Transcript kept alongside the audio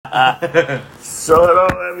So hello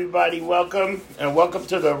everybody, welcome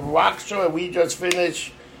to the Rock Show. We just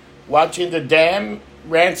finished watching The Damned,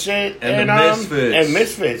 Rancid, and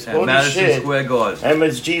Misfits. And Madison Square Garden.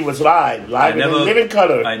 MSG was live in living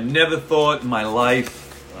color. I never thought in my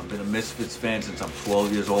life, I've been a Misfits fan since I'm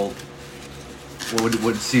 12 years old,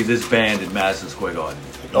 would see this band in Madison Square Garden.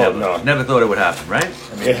 Never thought it would happen, right?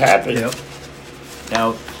 I mean, it happened. You know.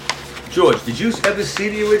 Now, George, did you ever see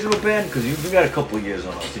the original band? Because you got a couple of years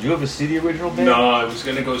on us. Did you ever see the original band? No, I was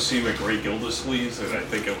going to go see McRae Gildersleeves, and I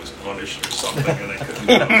think I was punished or something, and I couldn't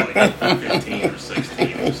go like 15 or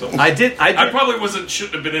 16 or something. I probably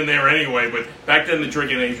shouldn't have been in there anyway, but back then the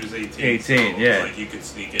drinking age was 18. 18, so yeah. Like you could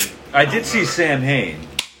sneak in. I did see Sam Hain.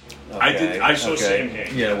 Okay. I saw Sam Hain.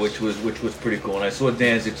 Yeah, yes. which was pretty cool. And I saw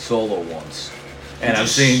Danzig solo once. And I've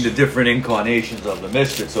seen the different incarnations of the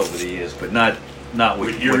Misfits over the years, but not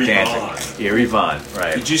with Danzig. Eerie Von,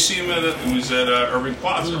 right. Did you see him it was at Irving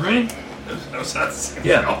Plaza, right? That was the same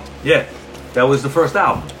show. Yeah. That was the first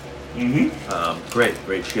album. Mm-hmm.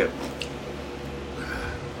 Great shit.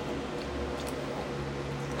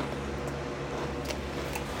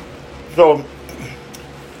 So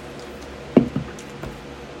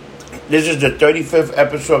this is the 35th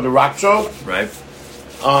episode of the Rock Show. Right.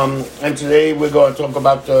 And today we're going to talk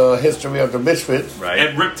about the history of the Misfits. Right.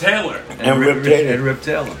 And Rip Taylor. And Rip Taylor. And Rip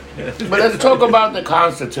Taylor. But let's talk about the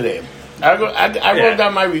concert today. I wrote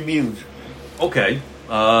down my reviews. Okay.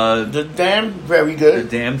 The Damned, very good. The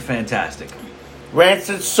Damned, fantastic.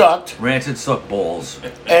 Rancid sucked. Rancid sucked balls.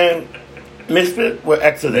 And Misfits were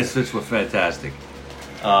excellent. Misfits were fantastic.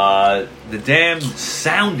 The Damned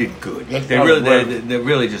sounded good. Yes, They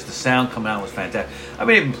really just, the sound coming out was fantastic. I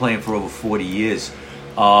mean, they've been playing for over 40 years.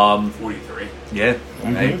 43. Yeah,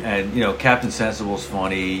 right? And you know, Captain Sensible's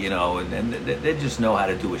funny, you know, and they just know how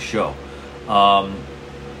to do a show.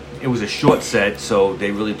 It was a short set, so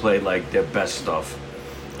they really played like their best stuff.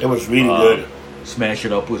 It was really good. Smash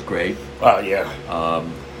It Up was great. Oh yeah.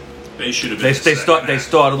 They should have been. They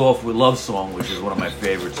started off with Love Song, which is one of my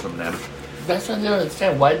favorites from them. That's what I don't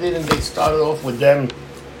understand. Why didn't they start off with them?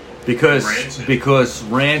 Because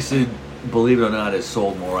Rancid, believe it or not, has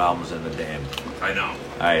sold more albums than the Damned. I know.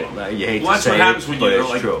 You hate well, to say it, that's what happens when you're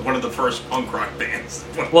like true. one of the first punk rock bands.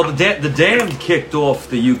 Well, the Damned kicked off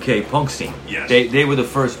the UK punk scene. Yes. They were the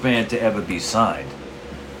first band to ever be signed.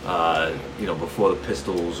 You know, before the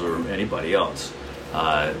Pistols or anybody else.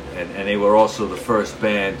 And they were also the first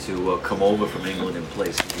band to come over from England and play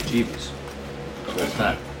the Jeeves. First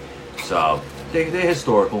time. So they're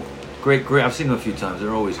historical. Great. I've seen them a few times.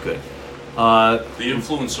 They're always good. They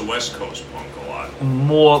influenced the West Coast punk a lot.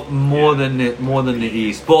 More than the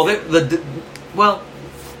East. Well,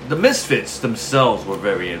 the Misfits themselves were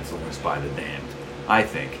very influenced by the Damned. I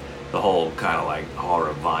think the whole kind of like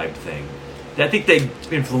horror vibe thing. I think they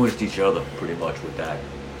influenced each other pretty much with that.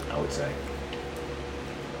 I would say.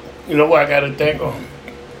 You know what I got to thank them?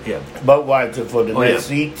 Yeah. Budweiser for the nice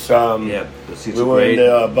seats. The seats we were were great. in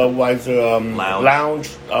the Budweiser lounge.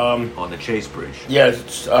 On the Chase Bridge.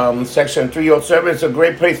 Yes, section 307. It's a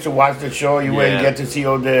great place to watch the show. You will get to see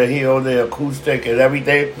all the acoustic and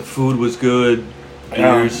everything. The food was good.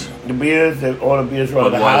 Beers. All the beers were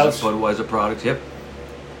on the house. Budweiser products, yep.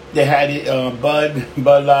 They had it,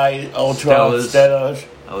 Bud Light, Ultra, Stellas.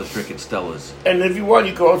 I was drinking Stellas. And if you want,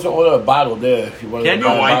 you can also order a bottle there. If you want to no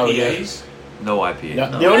IPAs? No IPA.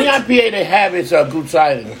 No. The only IPA they have is Goose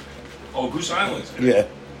Island. Oh, Goose Island. Yeah.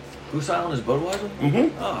 Goose Island is Budweiser?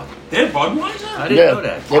 Mm-hmm. Oh. They're Budweiser? I didn't know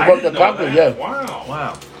that. They bought the company, yeah.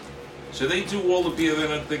 Wow. So they do all the beer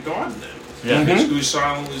then at the Garden then? Yeah. Because Goose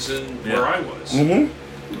Island was in where I was. Mm-hmm.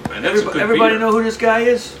 And that's a good everybody beer. know who this guy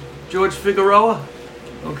is? George Figueroa?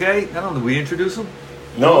 Okay. I don't know. Did we introduce him?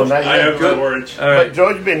 No, not I yet. have good words. All right. But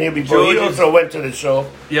George been here before. He also went to the show.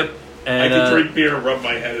 Yep. And, I can drink beer and rub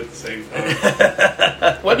my head at the same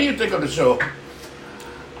time. What do you think of the show?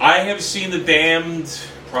 I have seen The Damned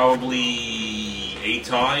probably 8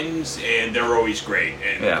 times, and they're always great.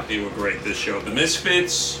 And they were great this show. The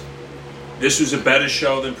Misfits, this was a better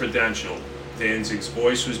show than Prudential. Danzig's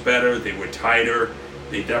voice was better. They were tighter.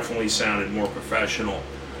 They definitely sounded more professional.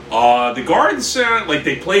 The Garden sound, like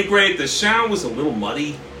they played great. The sound was a little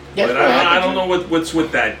muddy. But I don't know what's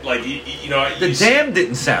with that. Like, you know, the Damned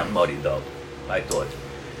didn't sound muddy though. I thought.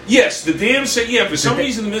 Yes, the Damned said for some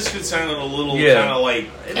reason the Misfits sounded a little kind of like.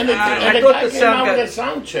 And I thought the sound got the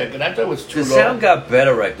sound check, and I thought it was too low. The sound got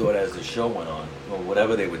better, I thought, as the show went on, or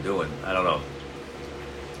whatever they were doing. I don't know.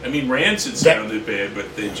 I mean, Rancid sounded bad,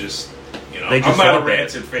 but they just. You know, They just I'm not are a bad.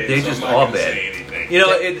 Rancid fan. They so just I'm not are gonna bad. say anything. You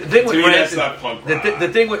know, the thing with To me, Rancid, that's not punk rock. the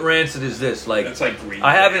thing with Rancid is this: like, That's like Green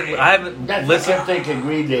I Day. haven't That's listened. what I'm thinking,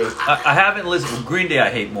 Green Day. I haven't listened. Green Day, I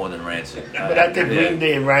hate more than Rancid. But I think Green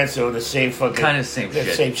Day and Rancid are the same fucking... Kind of same the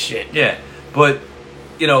shit. same shit. Yeah, but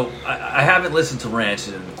you know, I haven't listened to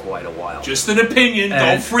Rancid in quite a while. Just an opinion.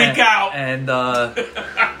 Don't freak out. And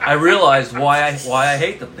I realized why I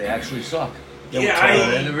hate them. They actually suck. Yeah,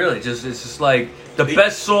 And really, it's just like the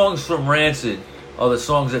best songs from Rancid are the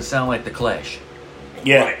songs that sound like The Clash,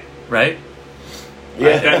 Yeah. right?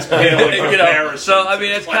 Yeah. That's kind of like You know, comparison. so I mean,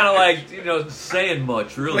 to it's kind of like saying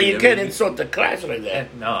much, really. Well, you I can't mean, insult the Clash like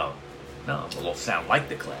that. No, it'll sound like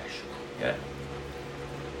The Clash. Yeah.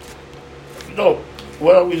 No.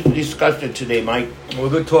 What are we discussing today, Mike? We're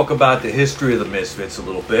going to talk about the history of the Misfits a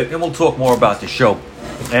little bit, and we'll talk more about the show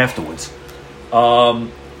afterwards. The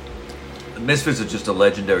Misfits are just a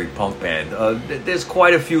legendary punk band. There's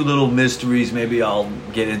quite a few little mysteries maybe I'll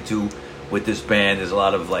get into with this band. There's a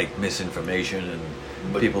lot of like misinformation, and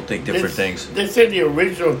people think different things. They said the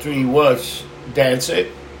original three was Danzig,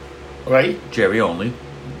 right? Jerry only.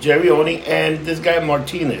 Jerry Only, and this guy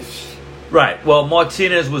Martinez. Right. Well,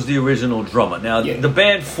 Martinez was the original drummer. Now, Yeah. the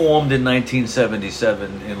band formed in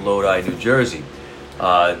 1977 in Lodi, New Jersey.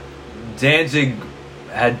 Danzig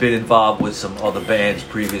had been involved with some other bands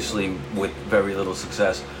previously with very little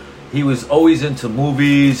success. He was always into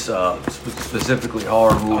movies, specifically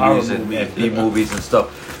horror movies and B movies and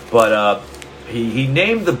stuff. But he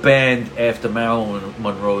named the band after Marilyn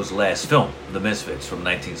Monroe's last film, The Misfits, from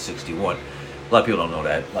 1961. A lot of people don't know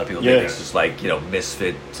that. A lot of people think it's just like,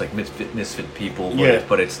 misfit. It's like misfit people,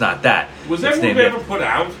 but it's not that. Was that movie ever put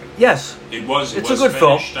out? Yes. It was. It's was a good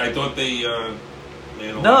film. finished. I thought they had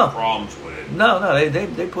a lot of problems with it. No,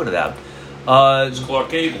 they put it out. Clark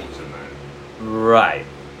Gable was in that.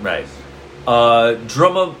 Right.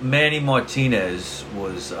 Drummer Manny Martinez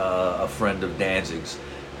was a friend of Danzig's.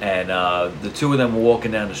 And the two of them were walking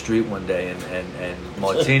down the street one day, and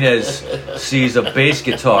Martinez sees a bass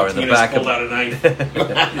guitar in the back pulled of. out a knife.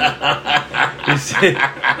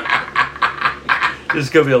 This is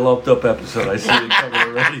gonna be a lumped up episode. I see it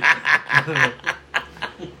coming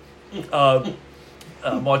already.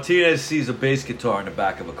 Martinez sees a bass guitar in the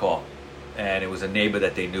back of a car, and it was a neighbor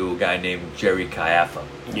that they knew, a guy named Jerry Caiafa.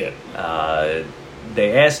 Yeah.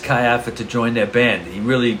 They asked Caiafa to join their band. He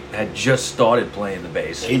really had just started playing the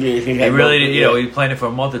bass. He did. He really did. You know, he was playing it for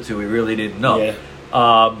a month or two. He really didn't know.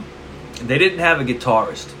 Yeah. They didn't have a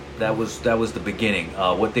guitarist. That was the beginning.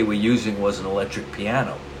 What they were using was an electric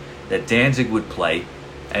piano that Danzig would play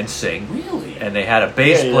and sing. Really? And they had a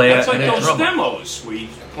bass player That's like and a those drummer. demos where you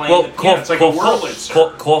playing the piano. It's like a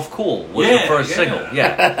Wurlitzer. Cough Cool was the first single.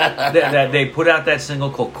 Yeah. they put out that single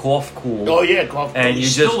called Cough Cool. Oh yeah, Cough Cool. And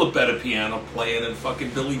He's you still a better piano player than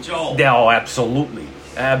fucking Billy Joel. Oh, absolutely.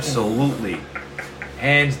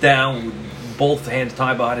 Hands down, with both hands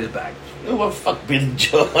tied behind his back. Well, fuck Billy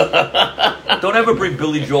Joel. Don't ever bring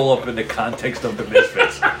Billy Joel up in the context of the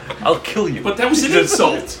Misfits. I'll kill you. But that was an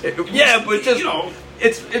insult. Yeah, but just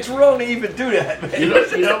it's wrong to even do that, man. You know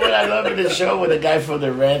what I love in the show when the guy from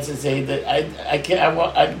the Rancid say that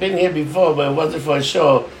I've been here before, but it wasn't for a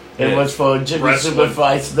show. It was for Jimmy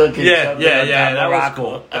Superfly Snook. Yeah. That was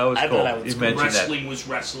cool. That was cool. You mentioned wrestling was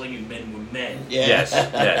wrestling and men were men. Yes.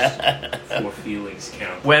 For feelings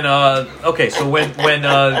count. When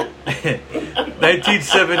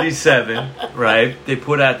 1977, right? They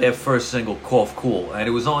put out their first single, Cough Cool, and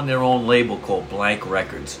it was on their own label called Blank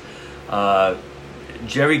Records.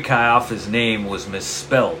 Jerry Caiafa's name was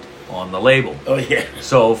misspelled on the label. Oh yeah.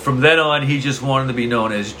 So from then on, he just wanted to be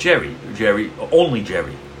known as Jerry. Jerry only. Get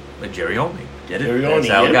it? Jerry That's only,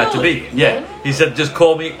 how it got to be. really? Yeah. He said, just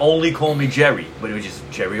call me Jerry. But it was just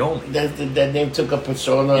Jerry only. That name took a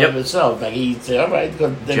persona of itself. Like he said, all right,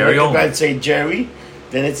 because the Jerry only. guy say Jerry,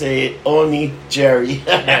 then it's a only Jerry.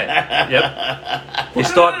 Yep.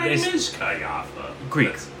 What name is Caiafa?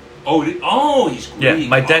 Greek. He's Greek. Yeah,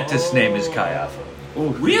 my dentist's name is Caiafa. Oh,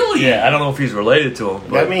 really? Yeah, I don't know if he's related to him.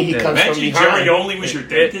 But I mean, he comes from Imagine behind. Jerry only was your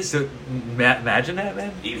dentist. Imagine that,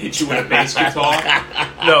 man. He'd hit you with a bass guitar.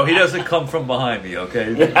 No, he doesn't come from behind me,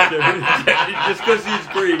 okay? Just because he's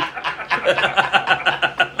Greek.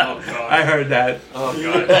 Oh, God. I heard that. Oh,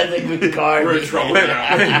 God. I think we card. We're in trouble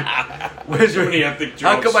now. Where's your When you have the How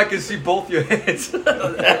jokes. come I can see both your hands?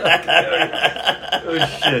 Oh,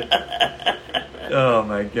 shit. Oh,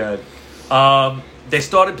 my God. They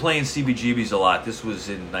started playing CBGBs a lot. This was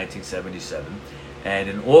in 1977. And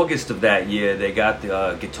in August of that year, they got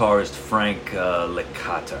the guitarist Frank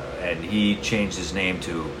Licata, and he changed his name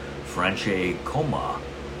to Franche Coma.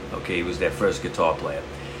 Okay, he was their first guitar player.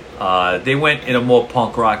 They went in a more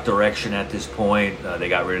punk rock direction at this point. They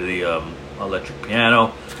got rid of the electric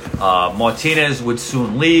piano. Martinez would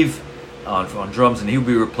soon leave on drums, and he would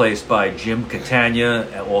be replaced by Jim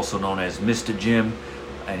Catania, also known as Mr. Jim,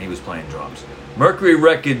 and he was playing drums. Mercury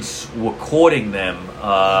Records were courting them.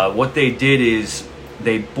 What they did is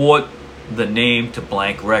they bought the name to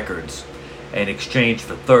Blank Records in exchange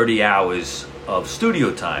for 30 hours of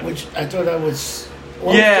studio time. Which I thought that was...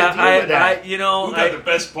 I you know... Who got the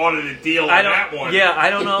best part of the deal on that one? Yeah, I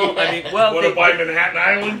don't know. I mean, well... What, by Manhattan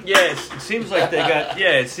Island? Yes, it seems like they got...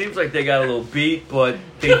 Yeah, it seems like they got a little beat, but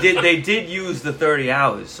they did use the 30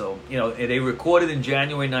 hours. So, you know, they recorded in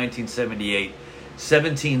January 1978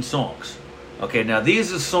 17 songs. Okay, now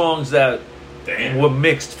these are songs that were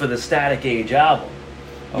mixed for the Static Age album.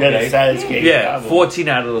 Okay? Yeah, the Static Age album. 14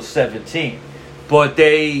 out of those 17. But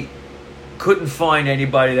they couldn't find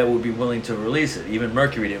anybody that would be willing to release it. Even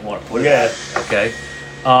Mercury didn't want to put it out. Okay?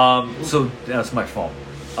 So that's my phone.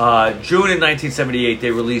 June in 1978,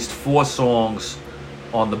 they released 4 songs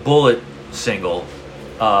on the Bullet single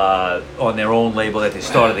on their own label that they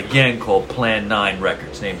started again called Plan 9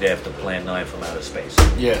 Records, named after Plan 9 from Outer Space.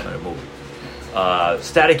 Yeah. Movie.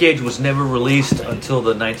 Static Age was never released until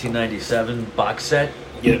the 1997 box set.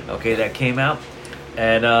 Yeah. Okay, that came out.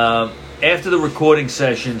 And after the recording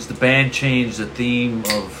sessions, the band changed the theme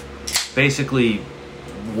of basically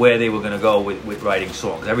where they were going to go with writing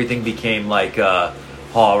songs. Everything became like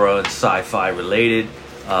horror and sci-fi related.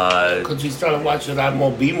 Because we started watching a lot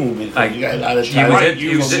more B movies. You got a lot of time.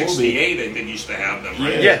 U68, I think, used to have them,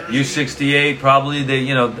 right? Yeah, U68, probably.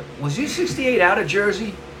 Was U68 out of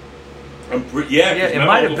Jersey? It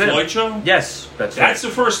might have been. Floyd show? Yes, that's right. That's the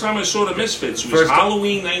first time I saw the Misfits. It was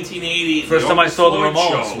Halloween 1980. First time I saw the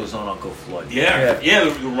Ramones was on Uncle Floyd. Yeah, the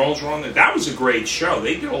Ramones were on there. That was a great show.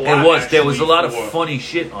 They did a lot. There was a lot of funny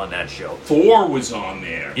shit on that show. Thor was on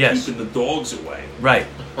there. Yes, keeping the dogs away. Right.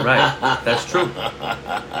 That's true.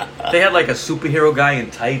 They had like a superhero guy in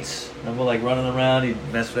tights. Remember, like running around, he'd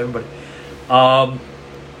mess with everybody.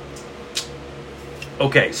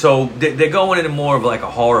 Okay, so they're going in more of like a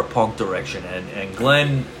horror punk direction, and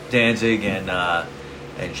Glenn Danzig and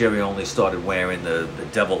Jerry Only started wearing the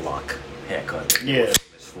Devil Lock haircut. Yeah.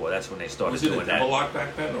 That's when they started doing that. Was it a Devil Lock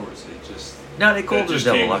back then, or was it just... No, they called it a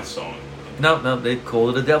Devil Lock. No, they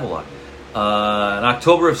called it a Devil Lock. In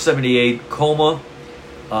October of 78, Coma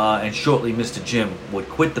and shortly Mr. Jim would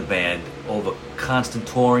quit the band over constant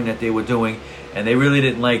touring that they were doing, and they really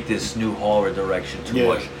didn't like this new horror direction too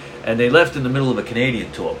much. And they left in the middle of a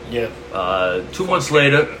Canadian tour. Yeah. 2 months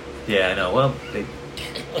later... Yeah, I know. Well,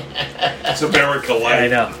 it's America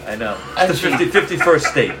life. I know. It's the 51st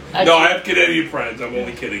state. No, I have Canadian friends. I'm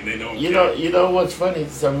only kidding. They know. You know what's funny?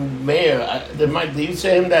 Some mayor. Did you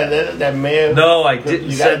send him that letter? That mayor. No, I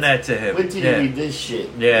didn't send that to him. When did you read this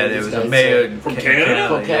shit? Yeah, there was a mayor from Canada.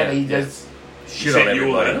 From Canada, he just shit on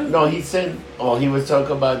everybody. No, he said. Oh, he was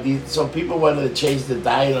talking about these. So people wanted to change the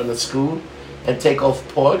diet on the school and take off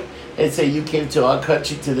pork and say you came to our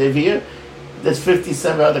country to live here. There's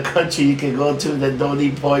 57 other countries you can go to that don't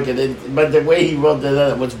eat pork, but the way he wrote the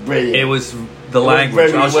letter was brilliant. It was the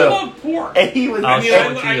language. I love pork. And he was. I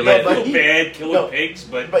feel bad killing pigs,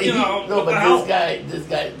 but you know.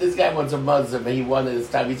 This guy was a Muslim, and he wanted to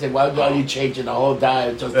stop. He said, "Why are you changing the whole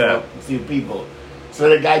diet just for a few people?" So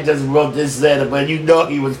the guy just wrote this letter, but he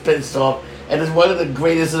was pissed off, and it's one of the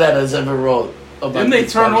greatest letters ever wrote. Didn't they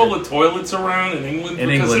turn all the toilets around in England? In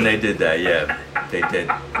England, they did that. Yeah, they did.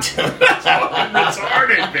 That's fucking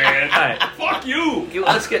retarded, man. Right. Fuck you.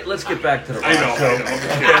 Let's get back to the rock show.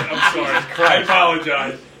 I'm sorry. I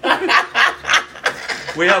apologize.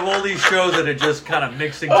 We have all these shows that are just kind of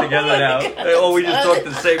mixing together now. Or we just talk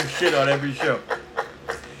the same shit on every show.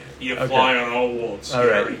 You fly on all walls. All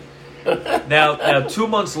right. Now, 2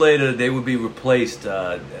 months later, they would be replaced,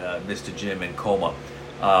 Mr. Jim and Coma,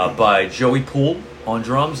 by Joey Poole on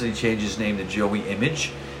drums, and he changed his name to Joey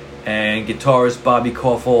Image, and guitarist Bobby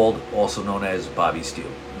Caulfield, also known as Bobby Steele,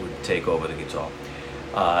 would take over the guitar.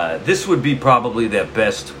 This would be probably their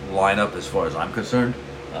best lineup as far as I'm concerned.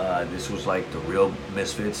 This was like the real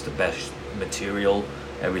Misfits, the best material,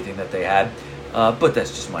 everything that they had, but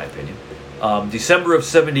that's just my opinion. December of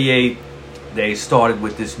 78, they started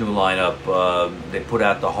with this new lineup. They put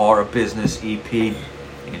out the Horror Business EP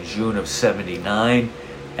in June of 79.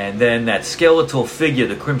 And then that skeletal figure,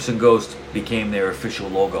 the Crimson Ghost, became their official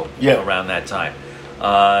logo around that time.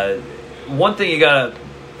 One thing you got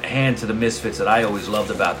to hand to the Misfits that I always loved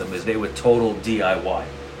about them is they were total DIY.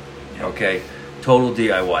 Okay? Total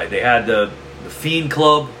DIY. They had the Fiend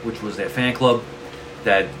Club, which was their fan club,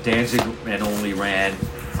 that Danzig and Only ran.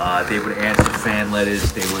 They would answer fan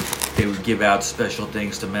letters. They they would give out special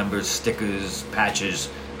things to members, stickers, patches.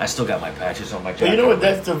 I still got my patches on my jacket. But you know what?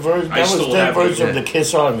 That's the version. That was their version of the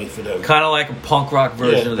Kiss Army for them. Kind of like a punk rock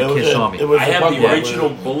version of the Kiss Army. I have the original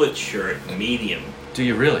Bullet shirt, medium. Do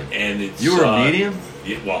you really? And it's you were a medium.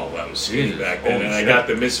 Yeah, well, I was skinny back then, and I got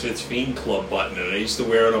the Misfits Fiend Club button, and I used to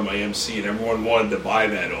wear it on my MC, and everyone wanted to buy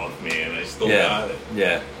that off me, and I still got it.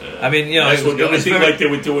 Yeah, I mean, you know, I think like they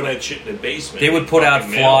were doing that shit in the basement. They would put out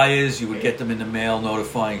flyers. You would get them in the mail,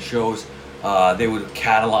 notifying shows. They would have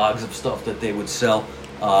catalogs of stuff that they would sell.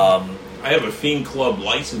 I have a Fiend Club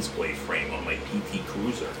license plate frame on my PT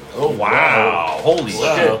Cruiser. Oh wow! Holy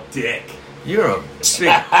shit, dick! You're a big.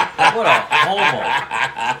 What a homo!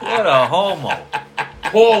 What a homo!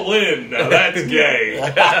 Paul Lynn, now that's gay.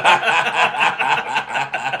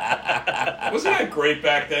 Wasn't that great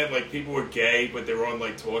back then? Like, people were gay, but they were on,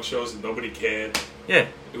 like, talk shows and nobody cared. Yeah.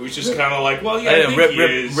 It was just kind of like, well, yeah, I think he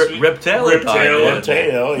is. Rip Taylor. Rip Taylor. Rip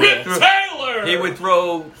Taylor. Rip Taylor! He would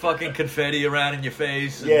throw fucking confetti around in your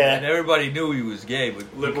face. And everybody knew he was gay,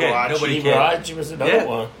 but nobody cared. Liberace was another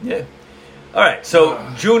one. Yeah. All right, so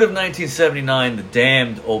June of 1979, the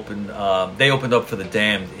Damned opened. They opened up for the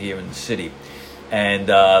Damned here in the city. And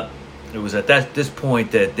it was at this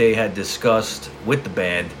point that they had discussed with the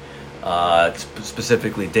band,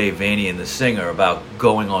 specifically Dave Vanian, the singer, about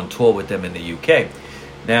going on tour with them in the UK.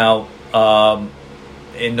 Now,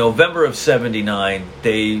 in November of '79,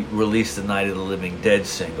 they released the Night of the Living Dead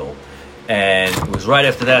single. And it was right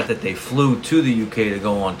after that they flew to the UK to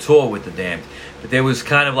go on tour with the Damned. But there was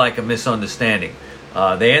kind of like a misunderstanding.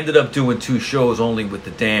 They ended up doing 2 shows only with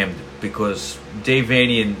the Damned because Dave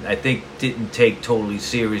Vanian, I think, didn't take totally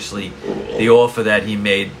seriously the offer that he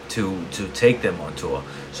made to take them on tour.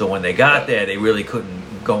 So when they got there, they really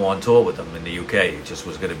couldn't go on tour with them in the UK. It just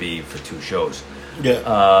was going to be for 2 shows. Yeah.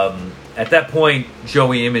 At that point,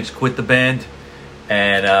 Joey Image quit the band,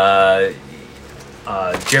 and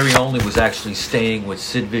Jerry Only was actually staying with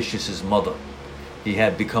Sid Vicious's mother. He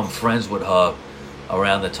had become friends with her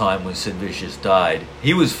around the time when Sid Vicious died.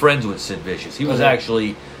 He was friends with Sid Vicious. He was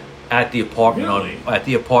actually at the apartment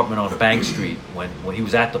on Bank Street when he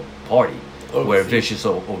was at the party where Vicious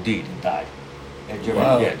OD'd and died. And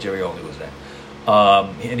Jerry Only was there.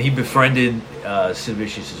 And he befriended Sid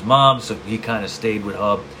Vicious's mom, so he kind of stayed with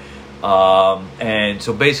her. And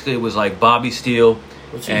so basically it was like Bobby Steele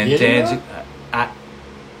and Danzig. I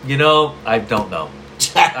don't know.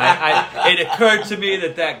 It occurred to me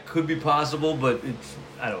that could be possible, but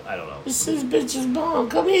I don't know. This is bitch's mom.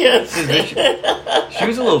 Come here. She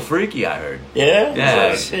was a little freaky, I heard. Yeah?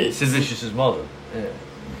 Yeah. Sid Vicious's mother. Yeah.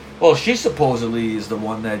 Well, she supposedly is the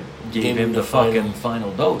one that gave him the fucking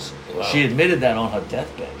final dose. Wow. She admitted that on her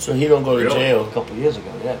deathbed. So he don't go to jail. A couple of years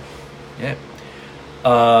ago, yeah.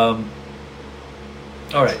 All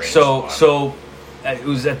right, so it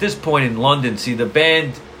was at this point in London. See, the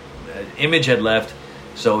band Image had left,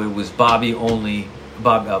 so it was Bobby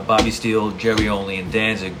Steele, Jerry Only, and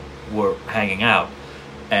Danzig were hanging out,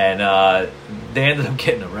 and they ended up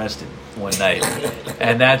getting arrested one night,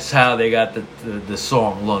 and that's how they got the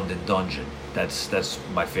song "London Dungeon." That's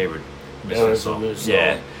my favorite Misfits song.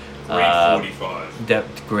 Yeah. Grade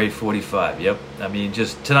 45. Grade 45, yep. I mean,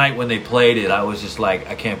 just tonight when they played it, I was just like,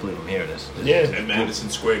 I can't believe I'm hearing this. Yeah. At Madison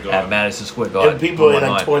Square Garden. At Madison Square Garden. And people,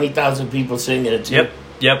 like 20,000 people singing it too.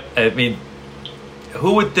 Yep. I mean,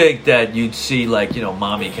 who would think that you'd see, like,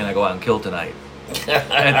 Mommy, Can I Go Out and Kill Tonight?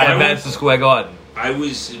 at Madison Square Garden. I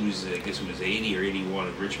guess it was 80 or 81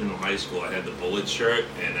 at Richmond High School. I had the Bullet shirt,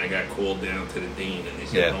 and I got called down to the dean, and they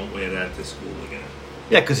said, don't wear that to school again.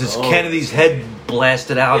 Yeah, because it's Kennedy's head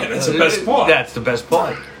blasted out. Yeah, that's the best part. That's the best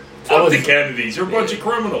part. Fuck the Kennedys. They're a bunch of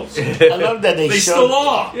criminals. I love that they still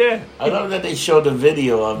are. Yeah. I love that they showed the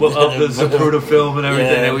video of the Zapruder film and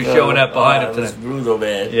everything. They were showing that behind it. It's brutal,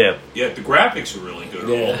 man. Yeah. Yeah, the graphics are really good.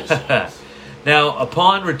 Yeah. Now,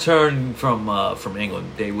 upon return from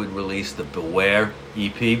England, they would release the Beware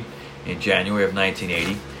EP in January of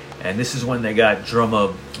 1980. And this is when they got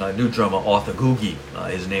new drummer Arthur Googie.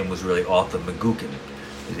 His name was really Arthur McGookin.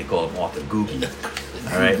 They call him Arthur Googie.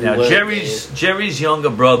 All right. Now, Jerry's younger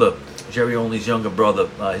brother, Jerry Only's younger brother,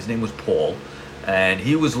 his name was Paul, and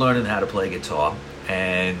he was learning how to play guitar.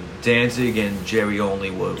 And Danzig and Jerry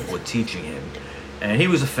Only were teaching him, and he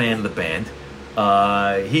was a fan of the band.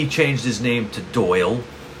 He changed his name to Doyle,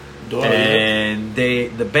 and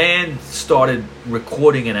the band started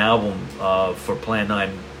recording an album for Plan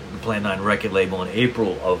 9, the Plan 9 record label in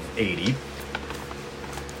April of '80.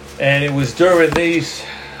 And it was during these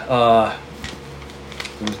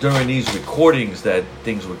recordings that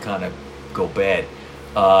things would kind of go bad.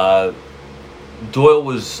 Doyle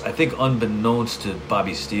was, I think, unbeknownst to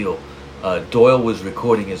Bobby Steele, Doyle was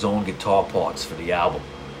recording his own guitar parts for the album.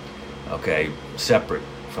 Okay, separate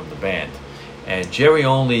from the band, and Jerry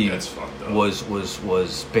Only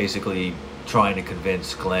was basically trying to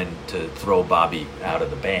convince Glenn to throw Bobby out of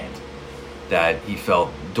the band. That he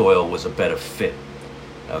felt Doyle was a better fit.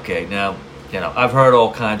 Okay, now, I've heard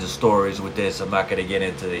all kinds of stories with this. I'm not going to get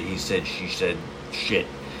into the he said, she said shit.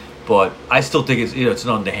 But I still think it's an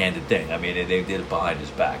underhanded thing. I mean, they did it behind his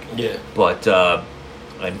back. Yeah. But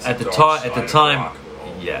at the time,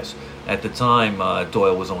 yes. At the time,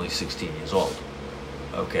 Doyle was only 16 years old.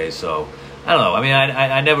 Okay, so, I don't know. I mean,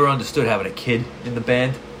 I never understood having a kid in the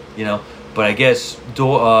band, But I guess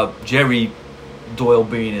Jerry, Doyle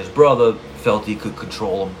being his brother, felt he could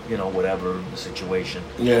control him, whatever the situation.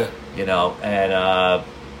 Yeah. And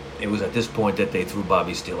it was at this point that they threw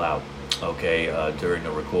Bobby Steele out, during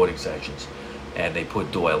the recording sessions. And they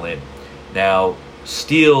put Doyle in. Now,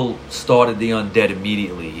 Steele started the Undead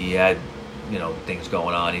immediately. He had, things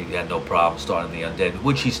going on. He had no problem starting the Undead,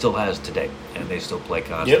 which he still has today. And they still play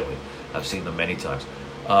constantly. Yep. I've seen them many times.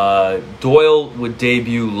 Doyle would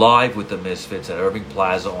debut live with the Misfits at Irving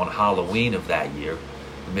Plaza on Halloween of that year.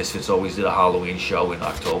 The Misfits always did a Halloween show in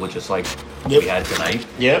October, just like we had tonight.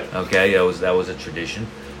 Yep. Okay, that was a tradition.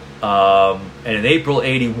 And in April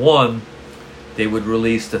 '81, they would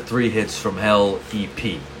release the 3 Hits from Hell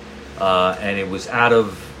EP. And it was out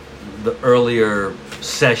of the earlier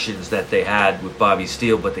sessions that they had with Bobby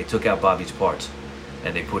Steele, but they took out Bobby's parts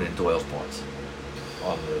and they put in Doyle's parts.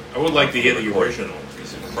 I would like to hear the original.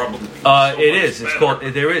 Probably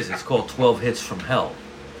it's called 12 Hits from Hell.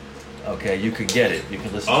 Okay, you can get it. You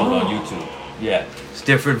can listen to it on YouTube. Yeah, it's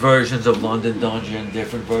different versions of London Dungeon,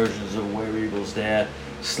 different versions of Where Eagles Dare.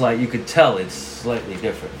 You could tell it's slightly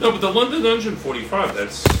different. No, but the London Dungeon 45.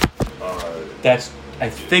 That's. I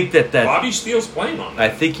think that's Bobby Steele's playing on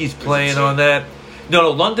that. I think he's playing on that.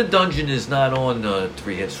 No, London Dungeon is not on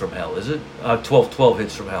 3 Hits from Hell, is it? 12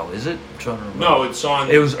 Hits from Hell, is it? I'm trying to remember. No, it's on.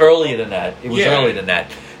 It was earlier than that. Earlier than that.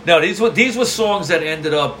 No, these were songs that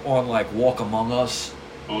ended up on like Walk Among Us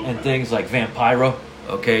and things like Vampira.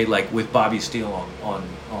 Okay, like with Bobby Steele on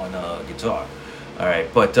guitar. All right,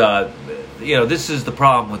 but this is the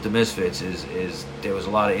problem with the Misfits is there was a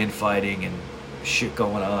lot of infighting and shit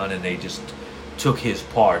going on, and they just took his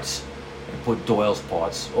parts and put Doyle's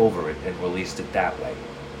parts over it and released it that way,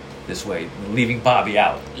 this way, leaving Bobby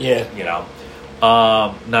out. Yeah,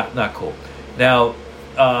 not cool. Now,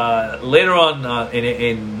 later on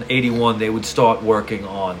in '81, they would start working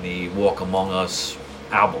on the Walk Among Us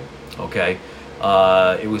album. Okay,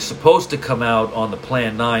 it was supposed to come out on the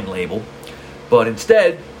Plan 9 label, but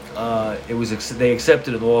instead, they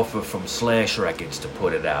accepted an offer from Slash Records to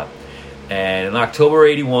put it out. And in October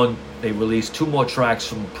 '81, they released 2 more tracks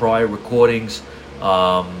from prior recordings,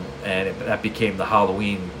 and that became the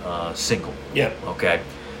Halloween single. Yeah. Okay.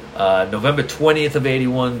 November 20th of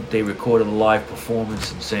 '81, they recorded a live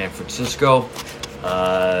performance in San Francisco,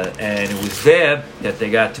 and it was there that they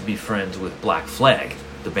got to be friends with Black Flag,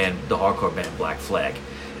 the hardcore band Black Flag,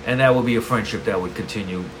 and that would be a friendship that would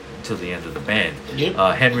continue till the end of the band. Yep.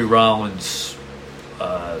 Henry Rollins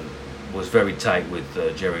was very tight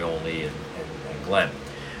with Jerry Only and Glenn.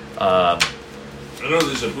 I know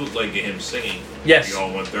there's a bootleg of him singing. Yes. The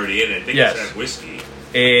All 138. I think it's at Whiskey.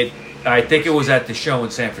 I think it was at the show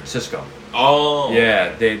in San Francisco. Oh.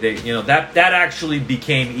 Yeah, they that actually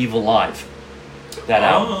became Evil Live. That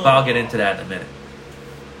album. I'll get into that in a minute.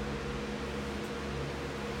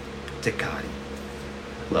 Tecati.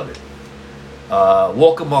 Love it.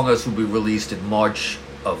 Walk Among Us will be released in March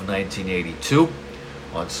of 1982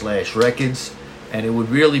 on Slash Records, and it would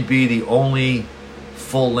really be the only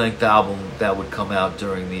full-length album that would come out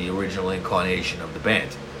during the original incarnation of the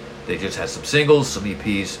band. They just had some singles, some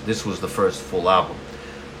EPs. This was the first full album.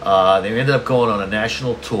 They ended up going on a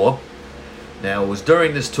national tour. Now, it was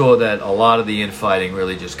during this tour that a lot of the infighting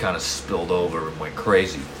really just kind of spilled over and went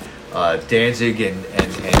crazy. Danzig and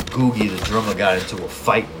Googie, the drummer, got into a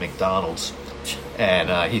fight in McDonald's, and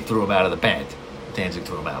he threw him out of the band. Danzig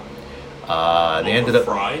threw him out. They ended up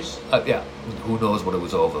fries. Yeah, who knows what it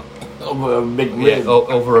was over? Over a McRib. Yeah,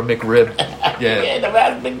 over a McRib. Yeah. Yeah, the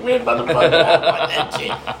last McRib, motherfucker. I want that shit.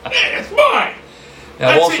 Yeah, it's mine. Now,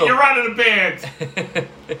 That's also, it. You're out of the band.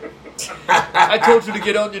 I told you to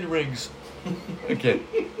get onion rings. Okay.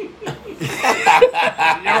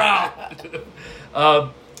 You're out.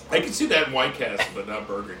 I can see that in White Castle, but not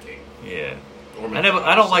Burger King. Yeah.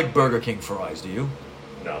 I don't like Burger King fries. Do you?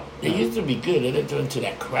 No. They used to be good. They didn't turn into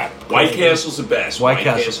that crap. White Castle's the best. White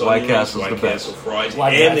Castle's the best. White Castle fries,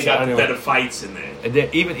 White and they Castle, got the anyway. better fights in there. And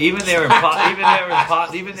even their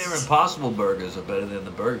Impossible burgers are better than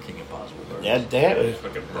the Burger King Impossible burgers. That damn.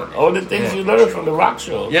 Fucking burning. All the things you learn from the rock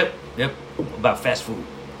show. Yep. About fast food.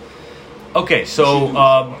 Okay, so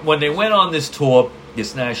when they went on this tour,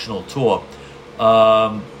 this national tour,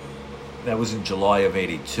 that was in July of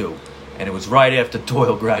 '82, and it was right after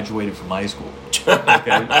Doyle graduated from high school.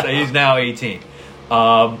 Okay, so he's now 18.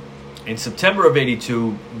 In September of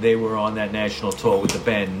 '82, they were on that national tour with the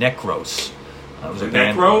band Necros. It was a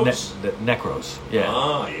band, Necros? the Necros, yeah.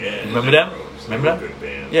 Ah, yeah. Remember them? Necros. Remember They were that? a good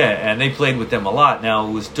band. Yeah, and they played with them a lot. Now,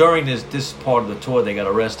 it was during this part of the tour they got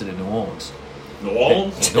arrested in New Orleans. New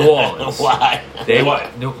Orleans? New Orleans. Why? They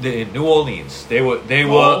What? in New Orleans. They were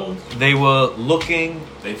looking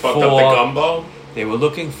They fucked for up the gumbo? They were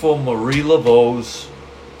looking for Marie Laveau's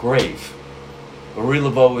grave. Marie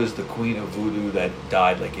Laveau is the queen of voodoo that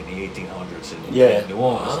died like in the 1800s in New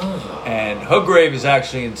Orleans. Ah. And her grave is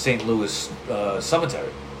actually in St. Louis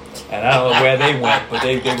Cemetery. And I don't know where they went, but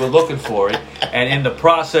they were looking for it. And in the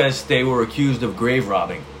process, they were accused of grave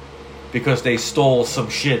robbing because they stole some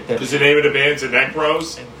shit that... Is the name of the band's the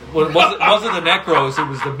Necros? Well, it wasn't the Necros, it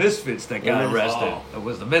was the Misfits that got arrested. Oh. It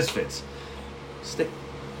was the Misfits.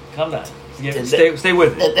 Calm down. Stay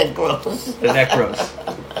with it. That gross. The Necros.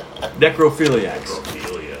 Necrophiliacs.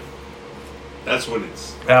 Necrophilia. That's what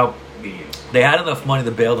it's Now, means. they had enough money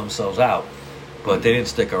to bail themselves out, but they didn't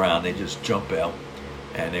stick around. They just jumped bail,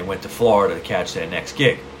 and they went to Florida to catch their next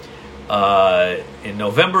gig. In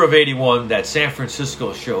November of '81, that San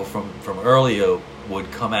Francisco show from earlier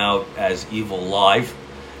would come out as Evil Live,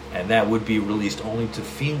 and that would be released only to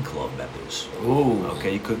Fiend Club members. Ooh.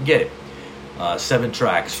 Okay, you couldn't get it. 7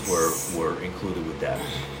 tracks were included with that.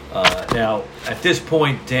 Now, at this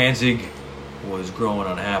point, Danzig was growing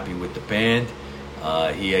unhappy with the band.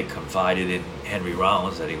 He had confided in Henry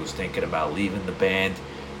Rollins that he was thinking about leaving the band.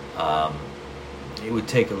 It would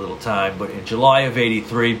take a little time, but in July of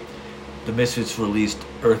 '83, the Misfits released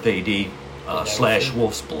Earth AD /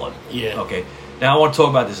 Wolf's Blood. Yeah. Okay. Now I want to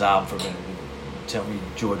talk about this album for a minute. Tell me,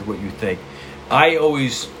 George, what you think. I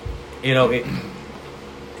always,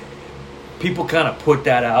 people kind of put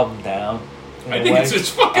that album down. I think it's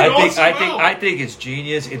fucking awesome album. I think it's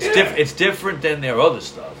genius. It's it's different than their other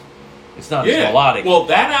stuff. It's not as melodic. Well,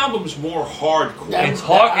 that album's more hardcore. It's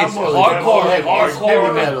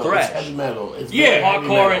hardcore and thrash. It's heavy metal. It's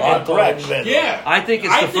hardcore and thrash. Yeah, I think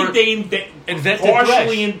it's they invented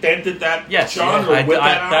partially invented that genre with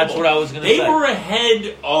that album. That's what I was going to say. They were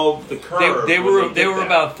ahead of the curve. They were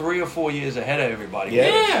about 3 or 4 years ahead of everybody.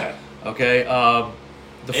 Yeah. Okay.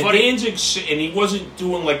 Danzig, and he wasn't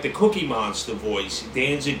doing like the Cookie Monster voice.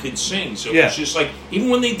 Danzig could sing, so it was just like even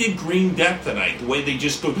when they did Green Death tonight, the way they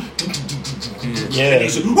just go, and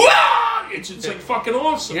he's like, wah! It's like fucking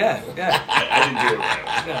awesome. Yeah. I didn't do it right.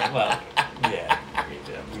 Yeah, well, yeah. You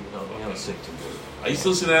don't sing too good. I used to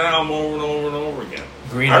listen to that album over and over and over again.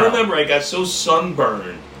 Green I Album. remember I got so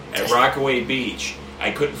sunburned at Rockaway Beach,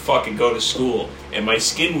 I couldn't fucking go to school, and my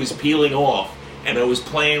skin was peeling off. And I was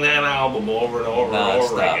playing that album over and over and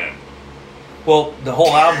over again. Well, the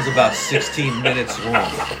whole album's about 16 minutes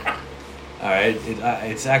long. All right,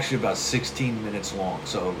 it's actually about 16 minutes long,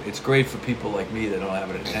 so it's great for people like me that don't have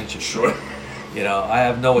an attention span. I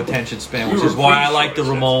have no attention span, which is why I like the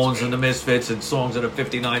Ramones and the Misfits and songs that are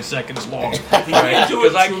 59 seconds long. If you can't do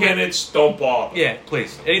it 2 minutes, don't bother. Yeah,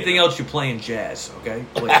 please. Anything else, you're playing jazz, okay?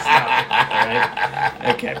 Please. All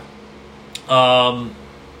right? Okay.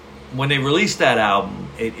 When they released that album,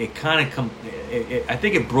 it kind of I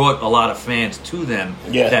think it brought a lot of fans to them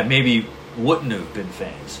that maybe wouldn't have been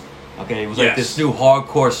fans. Okay, it was like this new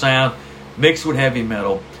hardcore sound mixed with heavy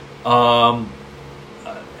metal.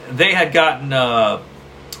 They had gotten a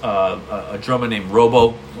drummer named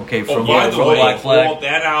Robo. Okay, from Black Flag.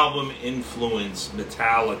 That album influenced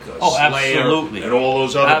Metallica, absolutely. Slayer, and all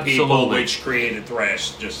those other people which created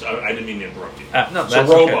thrash. I didn't mean to interrupt you. No, so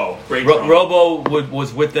Robo, great drummer. Robo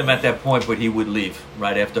was with them at that point, but he would leave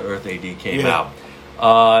right after Earth AD came out.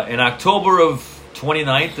 In October of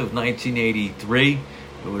 29th of 1983,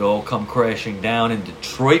 it would all come crashing down in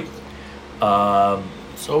Detroit.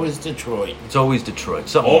 It's always Detroit. It's always Detroit.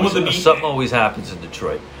 Something always happens in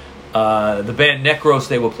Detroit. The band Necros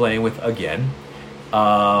they were playing with again.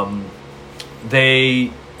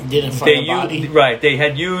 They didn't find a body. Right. They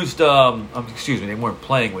had used. They weren't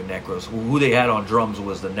playing with Necros. Who they had on drums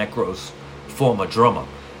was the Necros former drummer.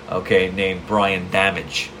 Okay, named Brian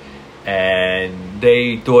Damage, and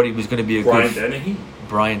they thought he was going to be a Brian Dennehy.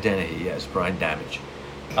 Brian Dennehy, yes, Brian Damage.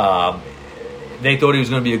 They thought he was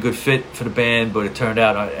going to be a good fit for the band, but it turned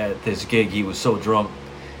out at this gig he was so drunk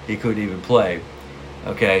he couldn't even play.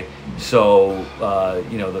 Okay, so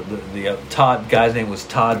the Todd guy's name was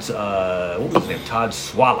Todd. What was his name? Todd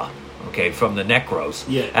Swalla. okay, from the Necros,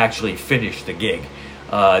 Yeah. actually finished the gig.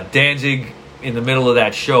 Danzig, in the middle of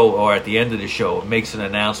that show, or at the end of the show, makes an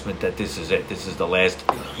announcement that this is it. This is the last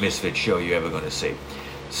Misfits show you're ever going to see.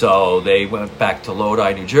 So they went back to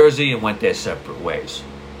Lodi, New Jersey, and went their separate ways.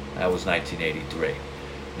 That was 1983.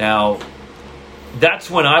 Now, that's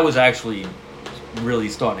when I was actually really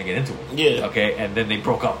starting to get into them. Yeah. Okay, and then they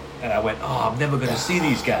broke up, and I went, I'm never going to see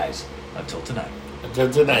these guys until tonight. Until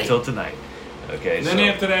tonight. Until tonight. Okay. And then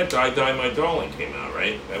after that, Die Die My Darling came out,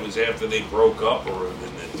 right? That was after they broke up, or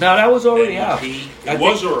no, that was already that out. EP? I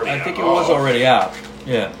think it was already out.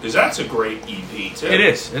 Yeah. Because that's a great EP too. It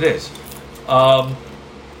is.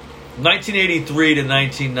 1983 to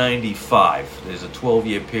 1995. There's a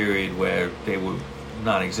 12-year period where they were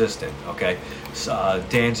non-existent. Okay, so,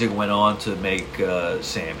 Danzig went on to make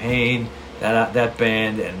Sam Hain, that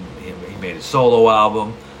band, and he made a solo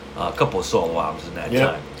album, a couple of solo albums in that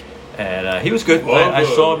time, and he was good. I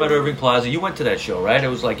saw him at Irving Plaza. You went to that show, right? It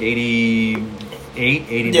was like 88,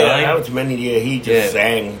 89. Yeah, that was many years. He just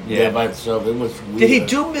sang by himself. It was weird. Did he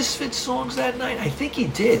do Misfits songs that night? I think he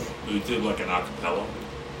did. He did like an acapella.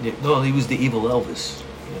 Yeah, no, he was the evil Elvis.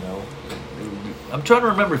 You know, I'm trying to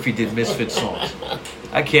remember if he did Misfits songs.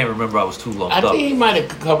 I can't remember. I was too lumped up. I think he might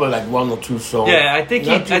have covered like one or two songs. Yeah, I think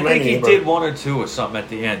he did one or two or something at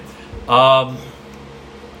the end.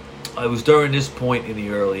 It was during this point in the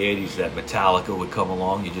early '80s that Metallica would come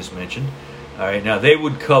along. You just mentioned. All right, now they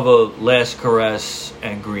would cover Last Caress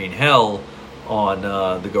and Green Hell on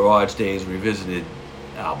the Garage Days Revisited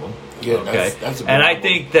album. Yeah, okay. That's a good and album. I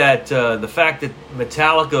think that the fact that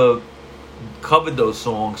Metallica covered those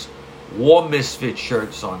songs, wore Misfit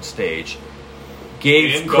shirts on stage,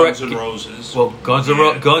 gave and Guns N' Roses. Well, Guns N'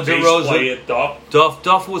 Roses. Play it, Duff.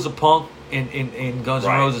 Duff was a punk in Guns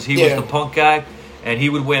N' Roses. He was the punk guy, and he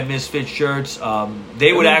would wear Misfit shirts.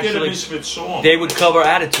 They would actually did a Misfit song. They would cover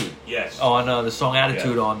Attitude. Yes. On the song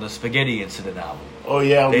Attitude on the Spaghetti Incident album. Oh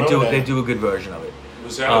yeah, They do a good version of it.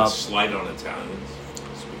 Was that Slight on Italians?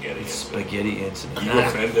 Spaghetti Incident. You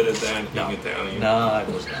offended at that being Italian? No, I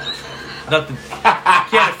was not. Nothing. You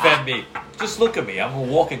can't offend me. Just look at me. I'm a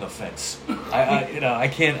walking offense. I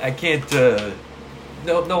can't.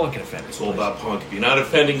 No one can offend me. It's all about punk. If you're not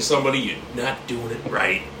offending somebody, you're not doing it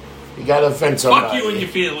right. You gotta offend somebody. Fuck you and your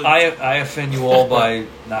feelings. I offend you all by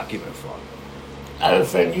not giving a fuck. I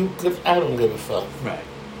offend you because I don't give a fuck. Right.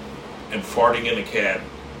 And farting in a cab.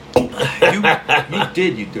 You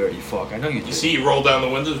did, you dirty fuck. I know you did. You see, you rolled down the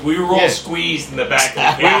windows. We were all squeezed in the back of the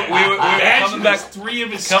cab. We were coming back. Three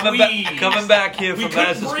of us Coming back here from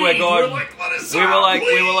Madison Square Garden. We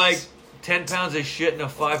were like 10 pounds of shit in a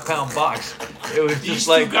 5-pound box. It was These just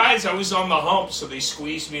like two guys. I was on the hump, so they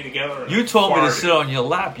squeezed me together. And you told me to farted. sit on your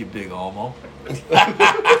lap, you big homo. Like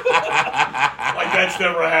that's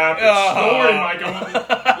never happened. Story, Michael.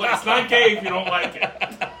 It's not gay if you don't like it.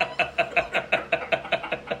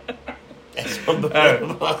 Right,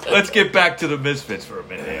 let's get back to the Misfits for a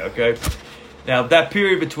minute here, okay? Now, that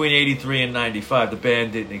period between 83 and 95, the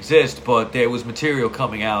band didn't exist, but there was material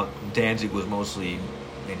coming out. Danzig was mostly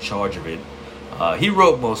in charge of it. He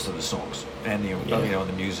wrote most of the songs and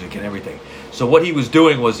the music and everything. So what he was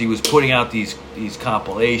doing was he was putting out these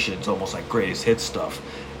compilations, almost like greatest hits stuff,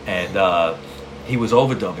 and he was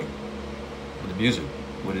overdubbing the music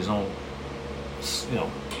with his own,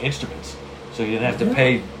 instruments. So you didn't have to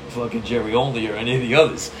pay fucking Jerry Only or any of the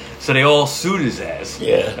others. So they all sued his ass.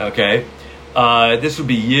 Yeah. Okay. This would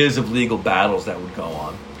be years of legal battles that would go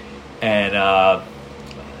on, and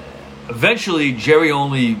eventually Jerry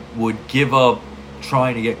Only would give up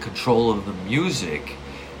trying to get control of the music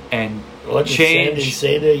and what change. Did Sandy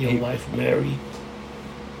say there? Your wife Mary.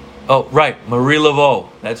 Oh, right, Marie Laveau.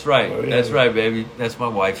 That's right. Marie That's Laveau. right, baby. That's my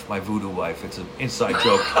wife, my voodoo wife. It's an inside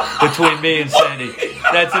joke between me and Sandy.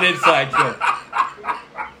 That's an inside joke.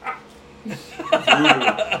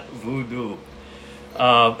 Voodoo.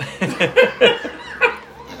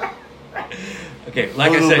 Okay,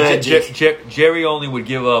 like Voodoo I said, magic. Jerry Only would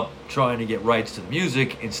give up trying to get rights to the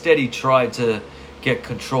music. Instead, he tried to get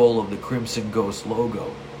control of the Crimson Ghost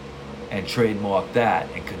logo and trademark that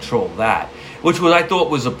and control that, which I thought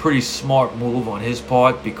was a pretty smart move on his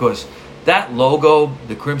part, because that logo,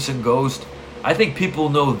 the Crimson Ghost, I think people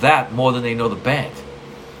know that more than they know the band.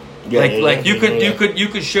 Yeah, you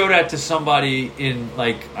could show that to somebody in,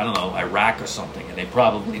 like, I don't know, Iraq or something, and they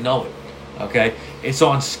probably know it. Okay, it's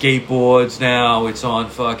on skateboards now. It's on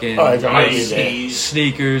fucking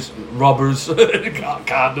sneakers, rubbers,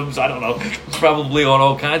 condoms. I don't know. It's probably on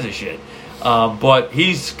all kinds of shit. But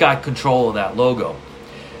he's got control of that logo.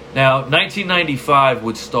 Now, 1995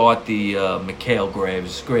 would start the Mikhail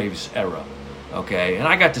Graves era. Okay, and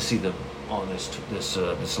I got to see them on this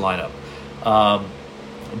lineup.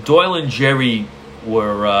 Doyle and Jerry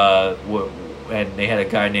were, and they had a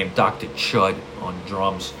guy named Dr. Chud on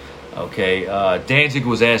drums. Okay, Danzig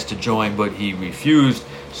was asked to join, but he refused,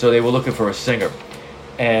 so they were looking for a singer.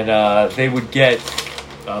 And they would get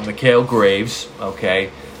Mikhail Graves, okay.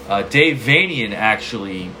 Dave Vanian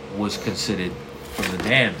actually was considered from the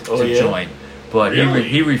Damned to join, but Really?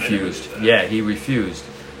 he refused. Yeah, he refused.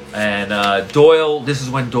 And Doyle, this is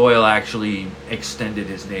when Doyle actually extended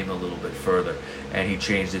his name a little bit further, and he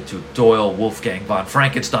changed it to Doyle Wolfgang von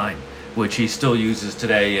Frankenstein, which he still uses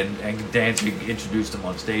today, and Danzig introduced him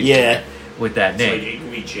on stage with that It's like name. you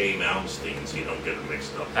can be Jay Malmsteen, so you don't get it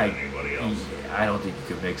mixed up with anybody else. I don't think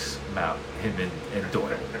you could mix him and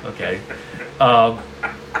Doyle, okay?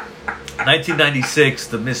 1996,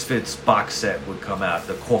 the Misfits box set would come out,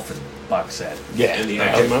 the Coffin box set. Yeah, And the I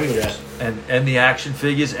action remember figures. that. And the action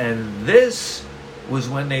figures, and this was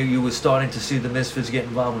when you were starting to see the Misfits get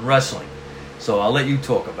involved in wrestling. So I'll let you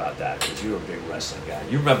talk about that, because you're a big wrestling guy.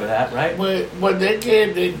 You remember that, right? When they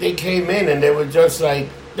came in and they were just like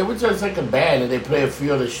a band, and they played a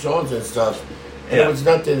few of the shows and stuff. And Yeah.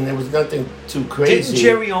 it was nothing too crazy. Didn't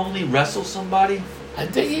Jerry only wrestle somebody? I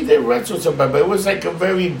think he did wrestle somebody, but it was like a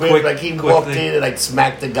very big, Quick- like he quick walked thing. in and like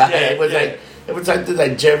smacked the guy. Yeah, it was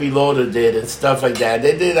like Jerry Lawler did and stuff like that.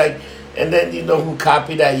 They did like, and then you know who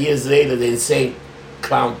copied that years later? The Insane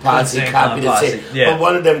Clown Posse Insane copied Clown it. Posse, yeah. But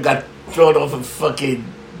one of them got thrown off a fucking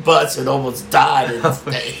bus and almost died.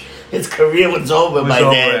 And his career was over It was by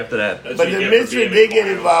over then. after that. That's But what the you get for Misfits being a did get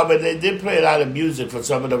clown. involved, but they did play a lot of music for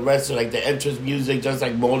some of the wrestlers, like the entrance music, just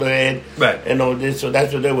like Motorhead Right. and all this. So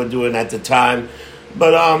that's what they were doing at the time.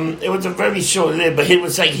 But it was a very short lived. But it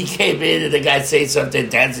was like he came in and the guy said something,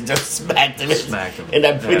 Danzig just smacked him. Smacked him. And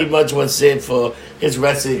that pretty Yeah. much was it for his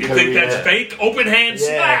wrestling You career. think that's fake? Open hand Yeah.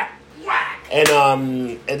 slap! Whack! And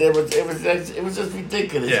it was just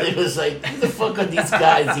ridiculous. Yeah. It was like, who the fuck are these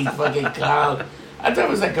guys? These fucking clowns. I thought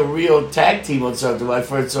it was like a real tag team or something. When I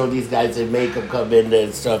first saw these guys in makeup come in there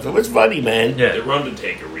and stuff. It was funny, man. Yeah. The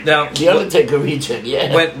Undertaker reject. Now, The Undertaker region,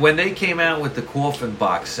 yeah. when they came out with the Coffin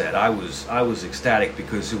box set, I was ecstatic,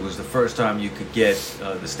 because it was the first time you could get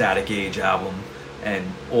the Static Age album and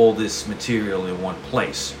all this material in one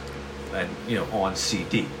place, and on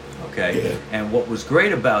CD. Okay, Yeah. and what was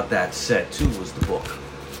great about that set too was the book.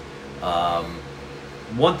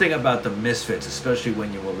 One thing about the Misfits, especially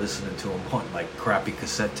when you were listening to them on like crappy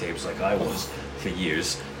cassette tapes, like I was for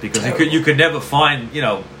years, because you could never find,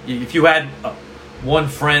 if you had one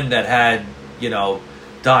friend that had,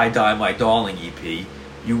 Die Die My Darling EP,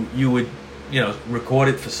 you would record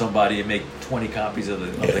it for somebody and make 20 copies of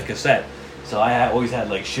the cassette. So I always had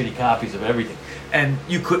like shitty copies of everything, and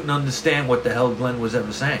you couldn't understand what the hell Glenn was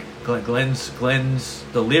ever saying. Glenn's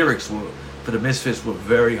the lyrics for the Misfits were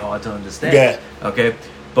very hard to understand. Yeah. Okay,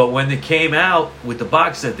 but when they came out with the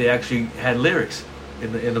box set, they actually had lyrics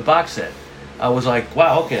in the box set. I was like,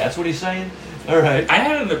 wow, okay, that's what he's saying. All right. I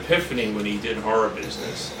had an epiphany when he did Horror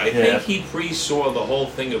Business. I think he pre-saw the whole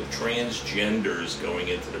thing of transgenders going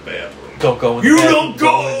into the bathroom. Don't go in the You bathroom. don't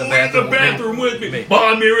go in the bathroom with me.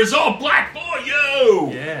 My mirror's all black for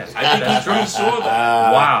you. Yeah, I think he pre-saw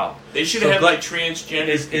that. wow. They should So have had Glenn- like transgender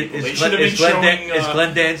Is people. They should have been Glenn, showing. is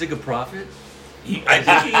Glenn Danzig a prophet? I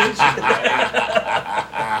think he is.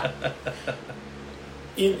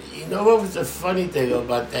 You know what was the funny thing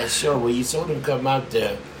about that show? When you saw them come out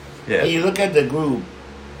there, Yeah. and you look at the group,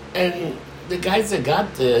 and the guys that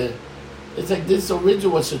got there, it's like this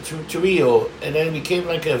original was a trio, and then it became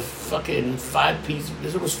like a fucking 5-piece.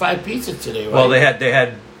 This was 5 pieces today, right? Well, they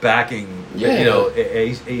had backing. Yeah.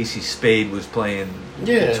 AC Spade was playing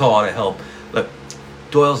Yeah. guitar to help. Look,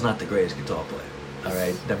 Doyle's not the greatest guitar player. All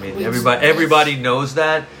right, I mean It's- everybody knows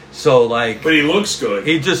that. So like, But he looks good.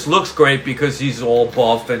 he just looks great because he's all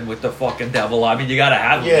buff and with the fucking devil. I mean, you gotta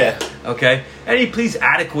have him. Yeah. Okay, and he plays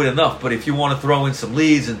adequate enough. But if you want to throw in some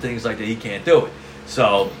leads and things like that, he can't do it.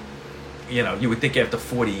 So, you would think after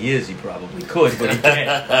 40 years he probably could, but he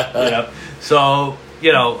can't. So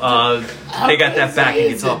they got that How backing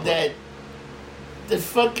crazy is guitar. it that the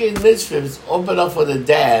fucking Misfits opened up for the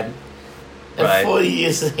Dam, and Right. 40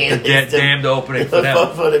 years later, The damned opening for them.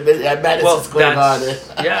 for the at Madison Square Garden.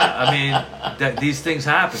 yeah. I mean, these things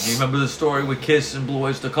happen. You remember the story with Kiss and Blue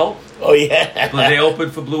Oyster Cult? Oh yeah. But they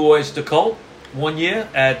opened for Blue Oyster Cult one year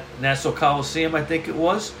at Nassau Coliseum, I think it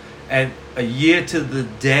was, and a year to the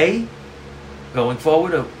day, going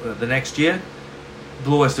forward, the next year,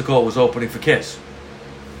 Blue Oyster Cult was opening for Kiss.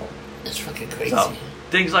 It's fucking crazy. So,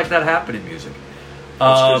 things like that happen in music.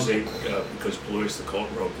 Because Blue Oyster Cult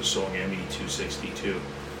wrote the song ME262.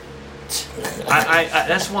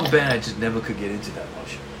 That's one band I just never could get into that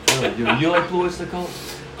much. You like Blue Oyster Cult?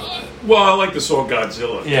 Well, I like the song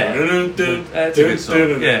Godzilla. Yeah. That's a good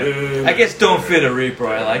song. Yeah. I guess Don't Fear the Reaper.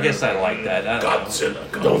 I guess I like that. I don't know.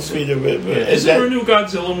 Godzilla. Don't Fear the Reaper. Yeah. Is there a new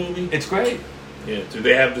Godzilla movie? It's great. Yeah. Do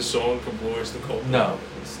they have the song from Blue Oyster Cult? No.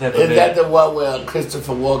 It's never Is been. that the one where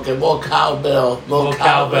Christopher Walken, more cowbell, more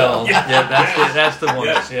cowbell? Yeah, that's the one.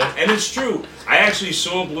 Yes. Yeah. And it's true. I actually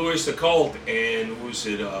saw Blue Oyster Cult, and what was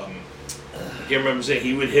it? I can't remember saying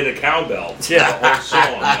he would hit a cowbell. Yeah. The whole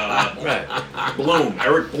song. Right. Bloom.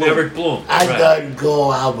 Eric Bloom. Eric Bloom. I've right. done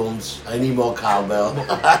Go albums. I need more cowbell.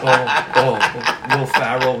 Will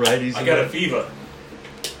Ferrell, right? He's I got a fever.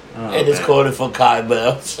 And it's calling for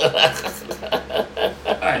cowbells. All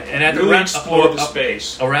right, and at Really explore the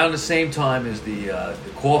space. Around the same time as the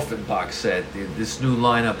Coffin box set, this new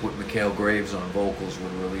lineup with Mikhail Graves on vocals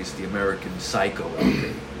would release the American Psycho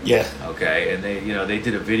LP. Yeah. Okay, and they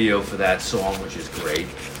did a video for that song, which is great.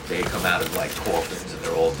 They come out of like coffins and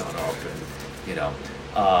they're all done up, and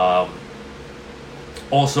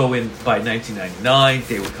also by 1999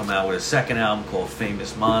 they would come out with a second album called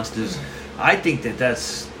Famous Monsters. I think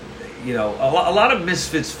that's a lot of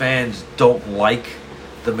Misfits fans don't like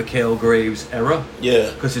the Mikhail Graves era. Yeah.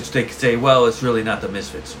 Because they could say, well, it's really not the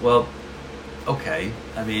Misfits. Well, okay.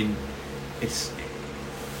 I mean,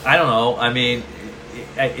 I don't know. I mean,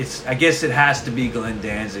 I guess it has to be Glenn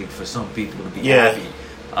Danzig for some people to be happy.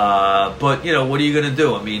 But, what are you going to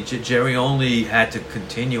do? I mean, Jerry Only had to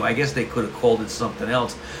continue. I guess they could have called it something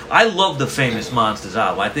else. I love the Famous Monsters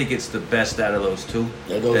album. I think it's the best out of those two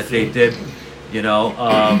that they did.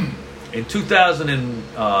 In 2000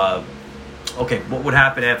 what would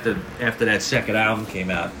happen after that second album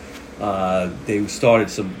came out? They started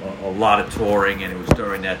a lot of touring, and it was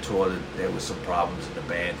during that tour that there was some problems in the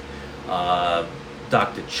band.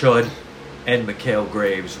 Dr. Chud and Mikhail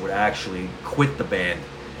Graves would actually quit the band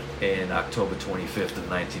in October 25th of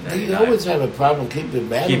 1999. You always have a problem keeping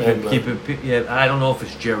band members. I don't know if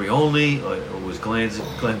it's Jerry Only or was Glenn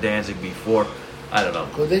Danzig before. I don't know.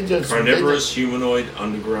 Well, Carnivorous humanoid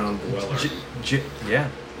underground dweller.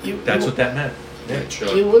 That's what that meant. Yeah,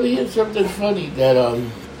 You want to hear something funny? That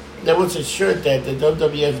there was a shirt that the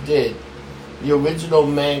WWF did, the original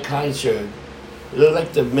Mankind shirt. It looked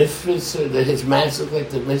like the Misfits, his mask looked like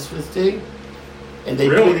the Misfits thing. And they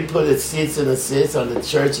really put a cease and assist on the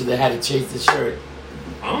church, and they had to change the shirt.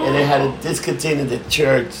 Oh. And they had to discontinue the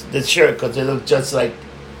shirt, because it looked just like,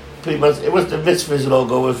 pretty much, it was the Misfits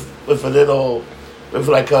logo with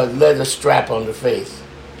like a leather strap on the face.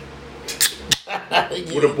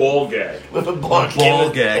 With a ball gag. With a ball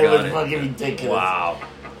gag on it. It was fucking ridiculous. Wow.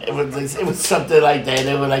 It was something like that.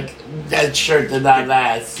 They were like, that shirt did not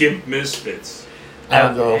last. Gimp Misfits.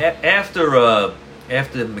 After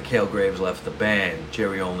Mikhail Graves left the band,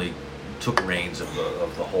 Jerry Only took reins of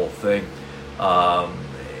the whole thing.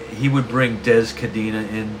 He would bring Dez Cadena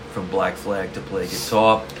in from Black Flag to play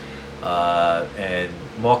guitar, and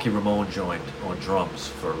Marky Ramone joined on drums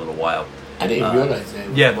for a little while. I didn't realize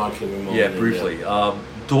that. Yeah, Marky Ramone. Yeah, briefly.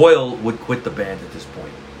 Doyle would quit the band at this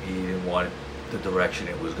point. He didn't want the direction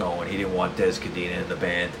it was going. He didn't want Dez Cadena in the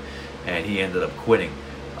band, and he ended up quitting.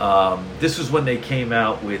 This was when they came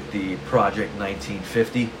out with the Project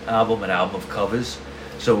 1950 album, an album of covers.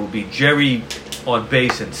 So it would be Jerry on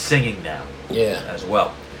bass and singing now, as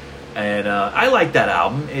well. And I like that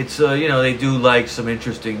album. It's they do like some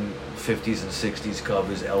interesting 50s and 60s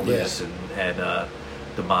covers, Elvis and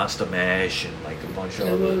the Monster Mash and like a bunch of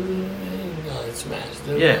other. It's Mash.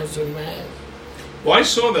 Mash. Well, I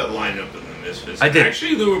saw that lineup in the Misfits. I did.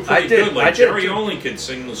 Actually, they were pretty good. Like Jerry Only could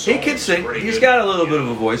sing the song. He can sing. He's got a little bit of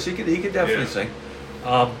a voice. He could definitely sing.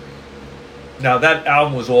 Now that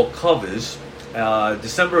album was all covers.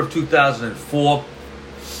 December of 2004,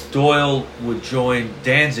 Doyle would join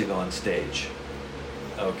Danzig on stage.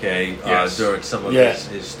 Okay, during some of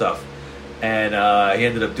his stuff, and he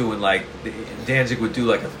ended up doing Danzig would do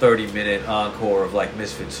like a 30-minute encore of like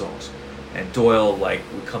Misfit songs. And Doyle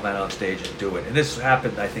would come out on stage and do it, and this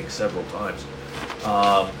happened, I think, several times.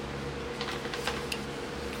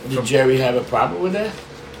 Did Jerry have a problem with that?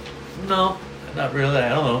 No, not really. I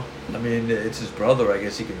don't know. I mean, it's his brother. I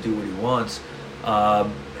guess he can do what he wants.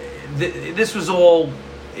 This was all.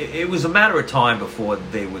 It was a matter of time before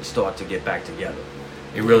they would start to get back together.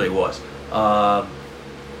 It really was.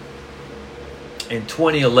 In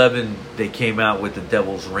 2011, they came out with the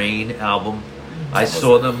Devil's Reign album. I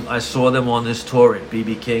saw them on this tour at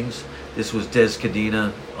BB King's. This was Dez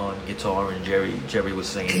Cadena on guitar and Jerry was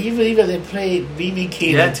singing. Can you believe that they played BB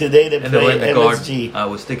King and today they play MSG? I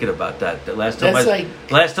was thinking about that. The last time I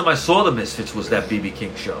saw the Misfits was that BB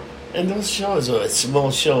King show. And those shows are a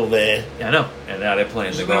small show, man. Yeah, I know. And now they're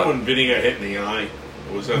playing the Garden. That one Vinny got hit in the eye?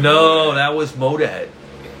 Or was that No, that was Motorhead.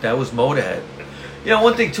 That was Motorhead. You know,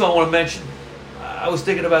 one thing too I want to mention. I was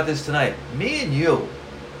thinking about this tonight. Me and you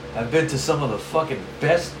have been to some of the fucking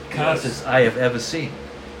best concerts I have ever seen,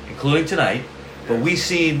 including tonight. But we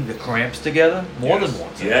seen the Cramps together more than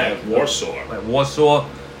once. Yeah, Warsaw. At Warsaw.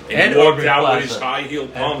 And he walked out with his high heel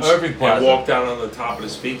pumps and walked out on the top of the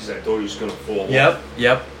speakers. I thought he was going to fall off.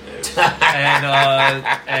 Yep.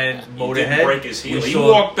 and Motorhead. He didn't break his heel. He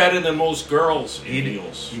walked better than most girls in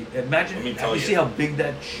heels. Imagine, you see how big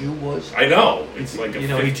that shoe was? I know. It's like a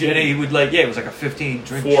 15. He would it was like a 15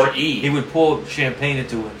 drink 4E. He would pour champagne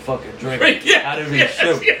into it and fucking drink out of his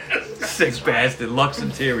shoe. Yes. Sick bastard. Lux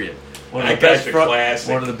Interior. One of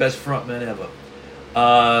the best frontmen ever.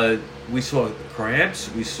 We saw the Cramps.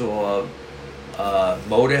 We saw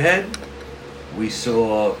Motorhead. We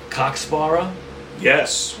saw Cocksparrow.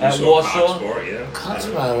 Yes. At Warsaw.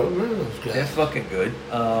 Cocksparrow. They're fucking good.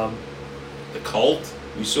 The Cult.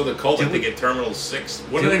 We saw the Cult. I think at Terminal 6.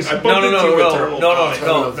 No.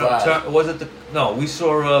 Was it No, we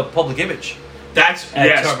saw Public Image. That's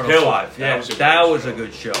at Terminal Pill. 5. Yeah, that was a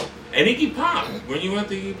good show. And Iggy Pop. Were you at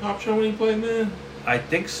the Iggy Pop show when he played there? I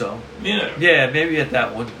think so. Yeah. Yeah, maybe at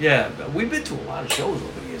that one. Yeah, we've been to a lot of shows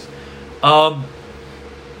over the years.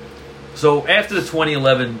 So after the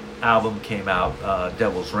 2011 album came out,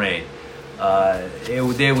 Devil's Reign,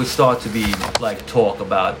 there would start to be like talk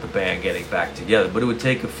about the band getting back together, but it would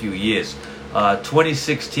take a few years.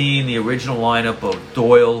 2016, the original lineup of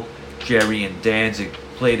Doyle, Jerry, and Danzig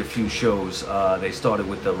played a few shows. They started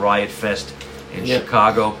with the Riot Fest in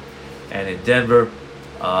Chicago, and in Denver,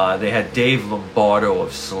 they had Dave Lombardo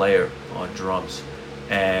of Slayer on drums,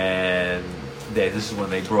 and this is when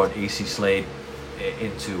they brought AC Slade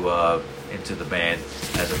into the band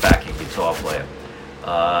as a backing guitar player.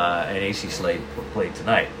 And AC Slade played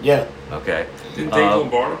tonight. Yeah. Okay. Did Dave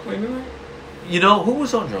Lombardo play tonight? You know, who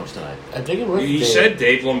was on drums tonight? I think it was He said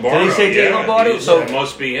Dave Lombardo. Did he say Dave Lombardo? So it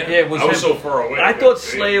must be him. Yeah, I was so far away. I thought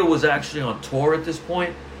Slayer was actually on tour at this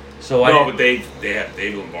point. So but Dave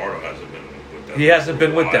Lombardo hasn't been with them. He hasn't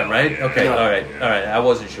been with them, right? Yeah. Okay, all right. I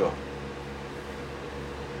wasn't sure.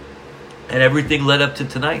 And everything led up to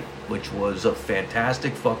tonight, which was a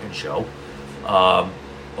fantastic fucking show.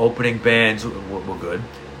 Opening bands were good,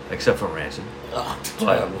 except for Rancid.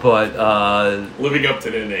 But living up to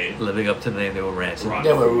their name. Living up to the name, they were Rancid.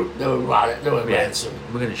 They were Rancid.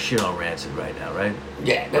 We're gonna shit on Rancid right now, right?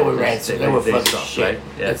 Yeah, they were Rancid. They were fucking shit. Right?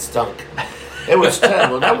 Yeah. It stunk. It was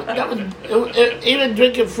terrible. Even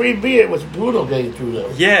drinking free beer was brutal getting through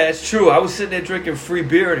those. Yeah, it's true. I was sitting there drinking free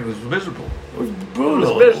beer and it was miserable. It was brutal.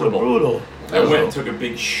 It was miserable. Brutal. I went and took a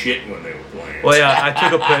big shit when they were playing. Well, yeah, I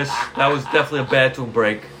took a piss. That was definitely a bathroom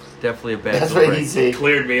break. Definitely a bathroom break. That's what he said. It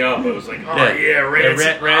cleared me up. I was like,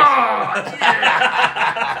 Rancid.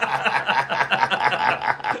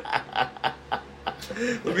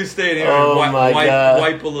 Let me stay in here and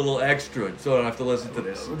wipe a little extra so I don't have to listen to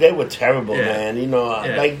this. They were terrible, man. You know,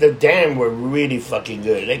 like the Damned were really fucking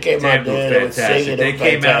good. They came out there, they were singing. They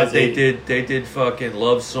came out, they did fucking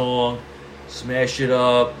Love Song, Smash It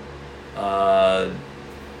Up.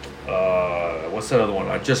 What's that other one?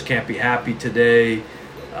 I Just Can't Be Happy Today.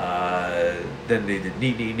 Then they did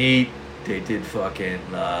Neat Neat Neat. They did fucking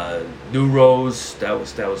New Rose. That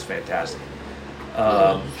was fantastic.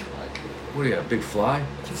 What do you got? A big fly?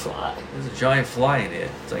 It's a fly. There's a giant fly in here.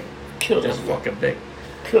 It's like just fucking big.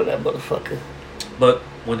 Kill that motherfucker. But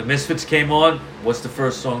when the Misfits came on, what's the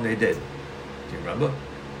first song they did? Do you remember?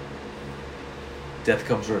 Death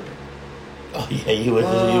Comes Ripping. Oh yeah, he was.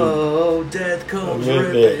 Death Comes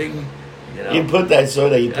Ripping. You know? You put that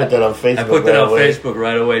song you put that on Facebook. I put that on Facebook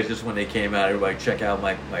right away. It's just when they came out. Everybody check out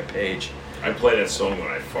my page. I play that song when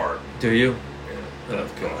I fart. Do you? Yeah.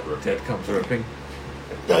 Death Comes Ripping.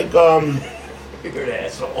 Like You're an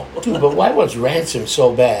asshole. Dude, but why was Ransom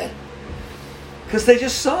so bad? Because they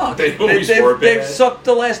just suck. They always were bad. They've sucked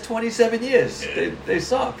the last 27 years. Yeah. They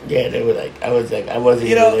suck. Yeah, they were like, I wasn't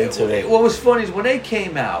even into it. What was funny is when they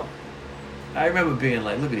came out, I remember being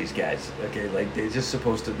like, look at these guys. Okay, like they're just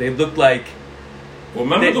supposed to. They look like. Well,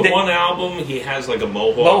 remember the one album he has like a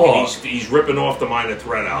mohawk. He's ripping off the Minor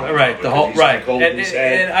Threat album. Right, the whole right.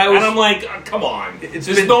 And I'm like, come on. Does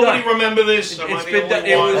nobody remember this? It was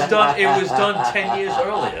done 10 years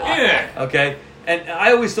earlier. Yeah. Okay. And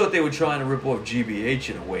I always thought they were trying to rip off GBH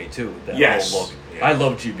in a way too. With that whole look. Yeah. I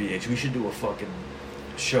love GBH. We should do a fucking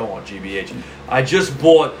show on GBH. I just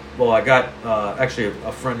bought. Well, I got actually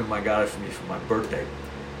a friend of mine got it for me for my birthday.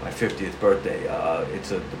 My 50th birthday. It's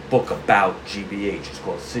a book about GBH. It's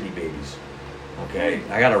called City Babies. Okay,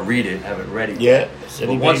 I gotta read it. I haven't read it yet. Yeah.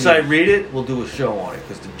 But once I read it, we'll do a show on it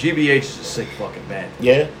because the GBH is a sick fucking band.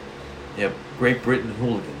 Yeah. Yep. Great Britain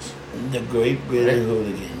Hooligans. The Great British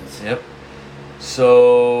Hooligans. Yep.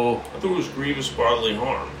 So I thought it was Grievous Bodily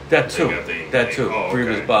Harm. that too. Oh,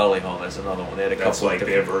 Grievous okay. Bodily Harm. That's another one. They had a That's couple like of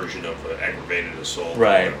their different- version of aggravated assault,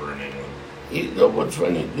 Right. or whatever in England. You know what's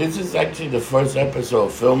funny? This is actually the first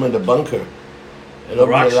episode filmed in the bunker. The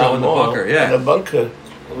rock show in the bunker, yeah. In the bunker.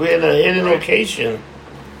 We're in a hidden location.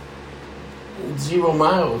 0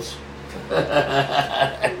 miles.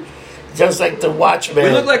 Just like the Watchmen. We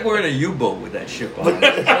look like we're in a U-boat with that ship on. 4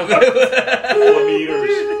 meters.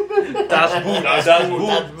 Das Boot. Das Das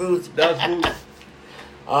Boot. Boot. That's Das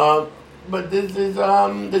Boot. but this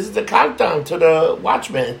is the countdown to the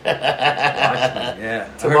Watchmen. Watchmen, yeah.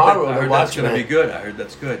 Tomorrow, I the heard that's going to Watchmen. be good. I heard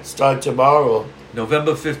that's good. Start tomorrow.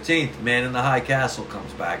 November 15th, Man in the High Castle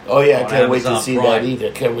comes back. Oh yeah, I on can't wait to Amazon see Prime. that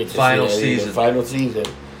either. Can't wait to Final see that either. season. Final season.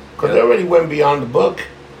 Because Yeah. they already went beyond the book.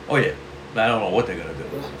 Oh yeah. I don't know what they're going to do.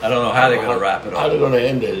 I don't know how they're going to wrap it How they're up. going to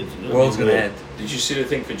end it. The world's going to end. Did you see the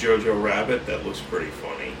thing for Jojo Rabbit? That looks pretty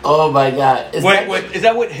funny. Oh my God! Wait, is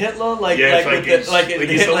that what Hitler like? Yeah, it's like, he's- like he's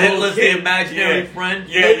a little Hitler's the kid. imaginary Yeah. friend.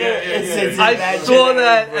 Yeah. It's I imaginary saw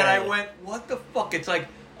that and friend. I went, "What the fuck?" It's like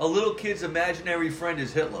a little kid's imaginary friend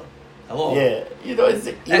is Hitler. Hello. Yeah, you know, it's,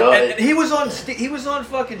 And he was on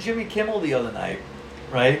fucking Jimmy Kimmel the other night,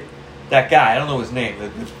 right? That guy, I don't know his name,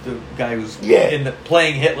 the guy who's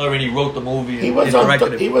playing Hitler and he wrote the movie. he And was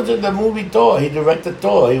directed it. he was in the movie Thor. He directed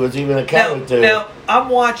Thor. He was even a character. Now, I'm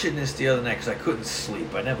watching this the other night because I couldn't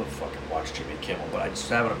sleep. I never fucking watched Jimmy Kimmel, but I just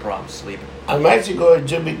having a problem sleeping. I'm actually going to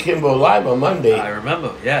Jimmy Kimmel Live on Monday. I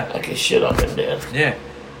remember, yeah. I can shit up in there. Yeah.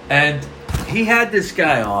 And he had this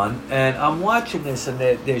guy on, and I'm watching this, and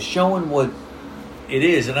they're showing what it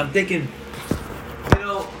is, and I'm thinking, you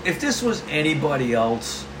know, if this was anybody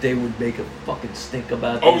else, they would make a fucking stink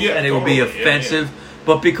about this, Oh, yeah, and it would be totally, yeah, offensive.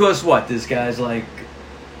 But because what? This guy's like,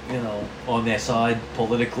 you know, on their side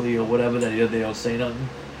politically or whatever, that they don't say nothing.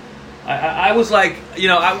 I was like, you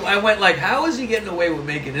know, I went like, how is he getting away with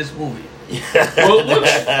making this movie? Well, it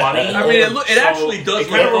looks funny. I mean, it actually does It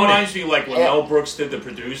kind of look funny. reminds me like when Mel Brooks did the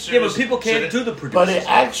producers. Yeah, but people can't So do the producers. But it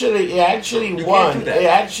actually You can't do won. that. It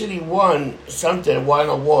actually won something. Won an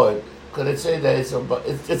award because it says that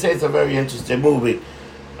it says it's a very interesting movie.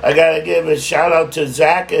 I gotta give a shout out to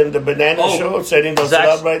Zach and the Banana Show setting us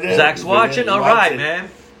up right there. Zach's watching. All right, man.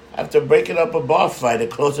 After breaking up a bar fight, they're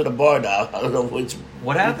closing the bar now. I don't know which.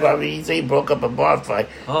 What happened? He said he broke up a bar fight,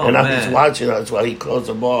 Oh, and now man. he's watching us while he closed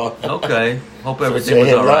the bar. Okay. Hope So everything say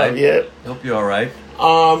was all hello, right. Yeah. Hope you're all right.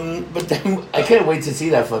 But then I can't wait to see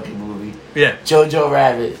that fucking movie. Yeah. Jojo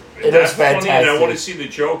Rabbit. It That's was funny, fantastic. and I want to see the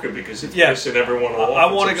Joker because it's Yeah. pissing everyone off. I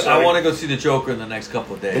want It's to. I upsetting. want to go see the Joker in the next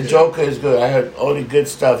couple of The days. Joker is good. I heard only good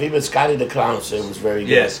stuff. Even Scotty the Clown said it was very good.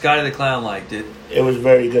 Yeah, Scotty the Clown liked it. It was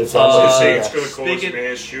very good. So I was I'm gonna gonna say see it's that. going to cause Speaking-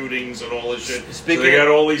 mass shootings and all this shit. Speaking so they of-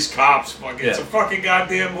 got all these cops. Fucking, It's Yeah. a fucking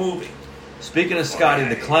goddamn movie. Speaking of Scotty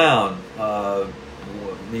the Clown,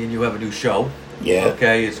 me and you have a new show. Yeah.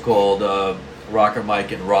 Okay, it's called Rocker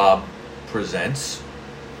Mike and Rob Presents.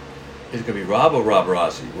 Is it going to be Rob or Rob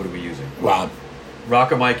Rossi? What are we using? Rob.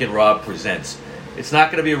 Rocker Mike and Rob Presents. It's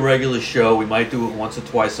not going to be a regular show. We might do it once or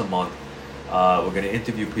twice a month. We're going to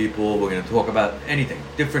interview people. We're going to talk about anything,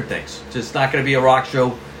 different things. It's not going to be a rock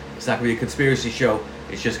show. It's not going to be a conspiracy show.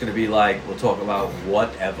 It's just going to be like, we'll talk about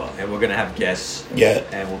whatever. And we're going to have guests. Yeah.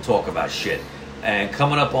 And we'll talk about shit. And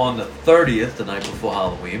coming up on the 30th, the night before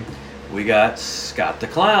Halloween, we got Scott the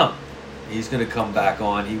Clown. He's going to come back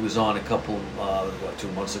on. He was on a couple, 2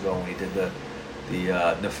 months ago when he did the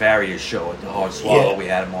Nefarious show at the Hard Swallow. Yeah. We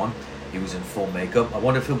had him on. He was in full makeup. I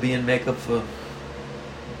wonder if he'll be in makeup for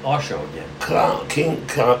our show again. Clown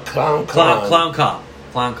Clown Com.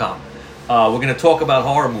 We're going to talk about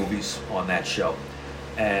horror movies on that show.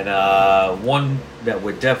 And one that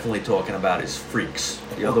we're definitely talking about is Freaks.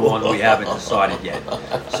 The other one we haven't decided yet.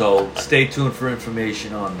 So stay tuned for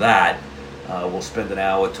information on that. We'll spend an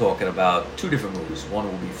hour talking about 2 different movies. One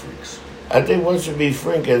will be Freaks. I think one should be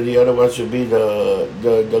Frink and the other one should be the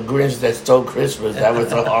Grinch that stole Christmas. That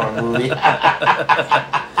was a horror movie.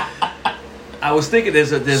 I was thinking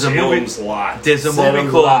there's a movie. Salem's Lot. There's a movie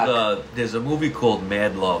Salem's called Lot. there's a movie called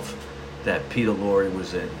Mad Love that Peter Lorre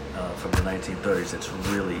was in from the 1930s. That's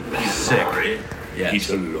really sick. Lorre. Yes. He's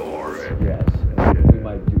a Lorre. Yes. We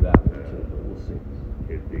might do that one too, but we'll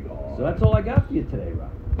see. So that's all I got for you today, Rob.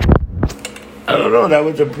 I don't know. That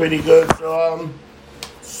was a pretty good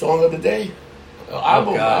song of the day.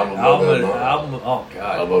 Album Oh God.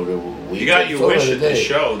 album of the week. You got your Song wish of at the day.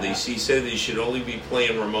 show. He said they should only be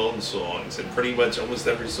playing Ramones songs, and pretty much almost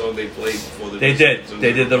every song they played before the They did.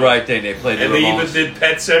 They did the right thing. They played the And they Ramones. even did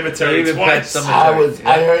Pet Cemetery They even twice. Pet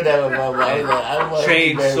I heard that with my wife.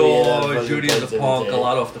 Chainsaw, Judy and the Punk, a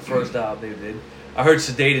lot off the first album they did. I heard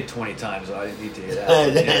Sedated 20 times. So I didn't need to hear that.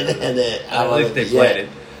 At least they played it.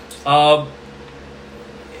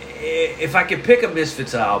 If I could pick a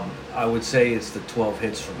Misfits album, I would say it's the 12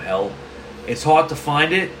 Hits from Hell. It's hard to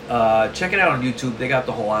find it. Check it out on YouTube. They got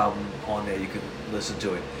the whole album on there. You can listen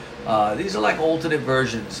to it. These are like alternate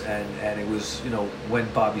versions, and it was, when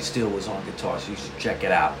Bobby Steele was on guitar, so you should check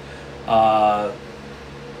it out.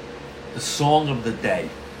 The Song of the Day,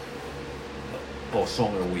 or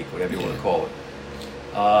Song of the Week, whatever you want to call it.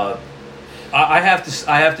 I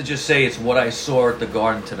have to just say it's what I saw at the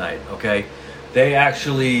Garden tonight. Okay, they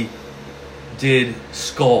actually did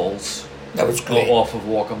Skulls. That was great. Off of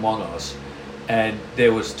Walk Among Us, and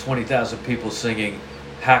there was 20,000 people singing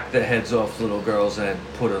 "Hack the heads off little girls and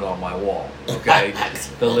put it on my wall." Okay,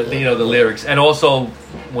 the lyrics, and also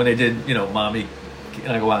when they did "Mommy,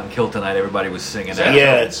 can I go out and kill tonight?" Everybody was singing that.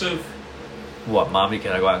 Yeah. What, "Mommy,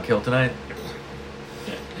 can I go out and kill tonight?"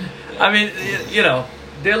 I mean,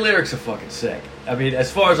 their lyrics are fucking sick. I mean,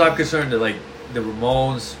 as far as I'm concerned, the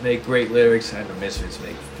Ramones make great lyrics, and the Misfits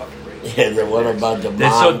make fucking great lyrics. Yeah, the one about the mom.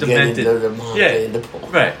 They're so demented. The mom getting the ball.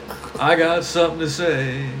 Right. I got something to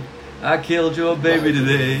say. I killed your baby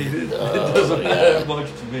today. It doesn't matter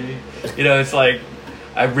much to me. It's like,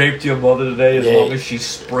 I raped your mother today as long as she's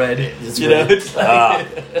spread. It's like...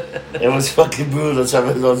 it was fucking brutal. Some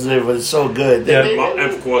of those lyrics were so good. Yeah,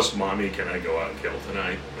 of course, "Mommy, can I go out and kill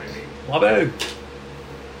tonight?" Mommy.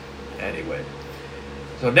 Anyway.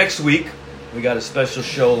 So next week, we got a special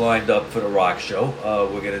show lined up for the Rock Show.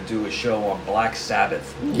 We're going to do a show on Black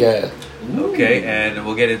Sabbath. Yeah. Okay, and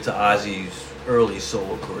we'll get into Ozzy's early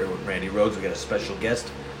solo career with Randy Rhoads. We got a special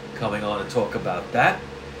guest coming on to talk about that.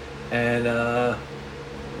 And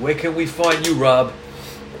where can we find you, Rob?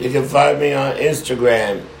 You can find me on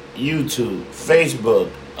Instagram, YouTube, Facebook,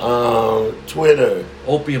 Twitter.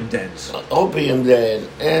 Opium Dens. Opium Den.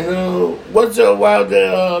 And once in a while,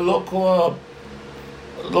 the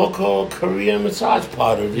local Korean massage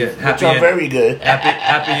parlors, which are very good.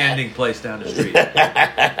 Happy Ending place down the street.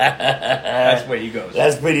 That's where he goes.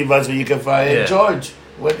 That's pretty much where you can find it. George,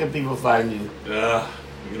 where can people find you?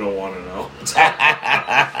 You don't want to know.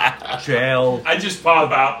 Jail. I just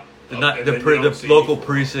pop out. The local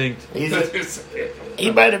precinct. He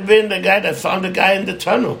might have been the guy that found the guy in the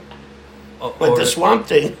tunnel with the Swamp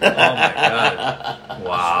Thing. Oh my God!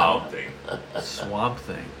 Wow. Swamp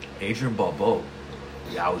Thing. Adrian Barbeau.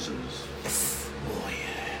 Yowzers. Oh,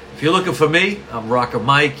 yeah. If you're looking for me, I'm Rocker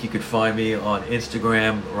Mike. You can find me on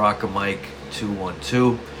Instagram, Rocker Mike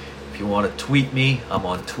 212. If you want to tweet me, I'm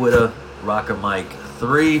on Twitter, Rocker Mike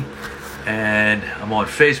 3. And I'm on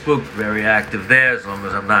Facebook, very active there, as long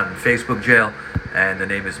as I'm not in Facebook jail. And the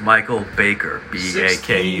name is Michael Baker,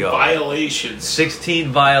 B-A-K-E-R. 16 violations.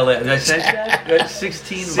 16 violations. Did I say that?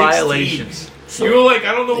 16 violations. So, you were like,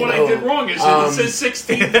 I don't know what I did wrong. It says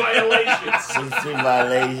 16 violations. 16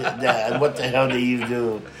 violations. Yeah, what the hell do you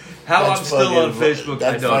do? How I'm still on Facebook,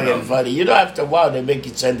 that's I don't know. Funny. You know, after a while, they make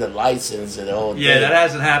you send a license and the whole thing. Yeah, that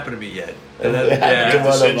hasn't happened to me yet. I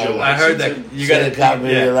heard that you got to copy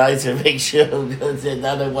your license. Make sure because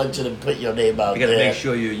now they want you to put your name out there. You got to make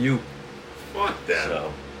sure you're you. Fuck that.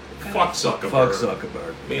 So, fuck Zuckerberg. Fuck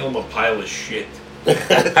Zuckerberg. Mail him a pile of shit. In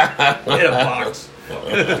a box.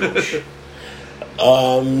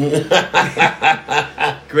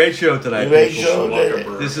 Great show tonight. Great show.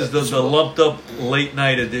 This is the lumped up late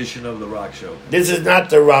night edition of the Rock Show. This is not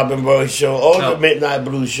the Robin Boy Show or the Midnight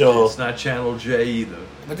Blue Show. It's not Channel J either.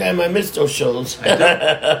 But damn, I missed those shows.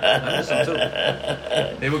 I missed them too.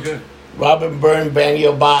 They were good. Robin Byrne, Bang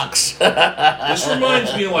Your Box. This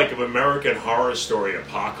reminds me of American Horror Story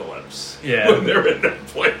Apocalypse. Yeah. When they're in that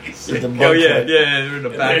place. Yeah, they're in the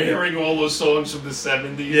back. They're hearing all those songs from the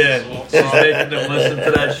 70s. Yeah, just making them listen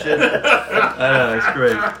to that shit. I know, it's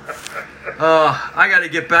great. I got to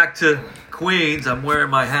get back to Queens. I'm wearing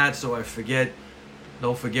my hat so I forget.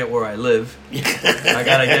 Don't forget where I live. I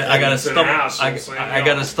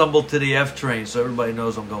gotta stumble to the F train so everybody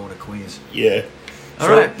knows I'm going to Queens. Yeah. All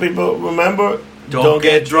right, people, remember, don't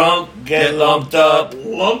get drunk, get lumped up.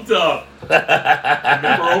 Lumped up.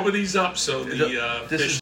 Remember, open these up so the fish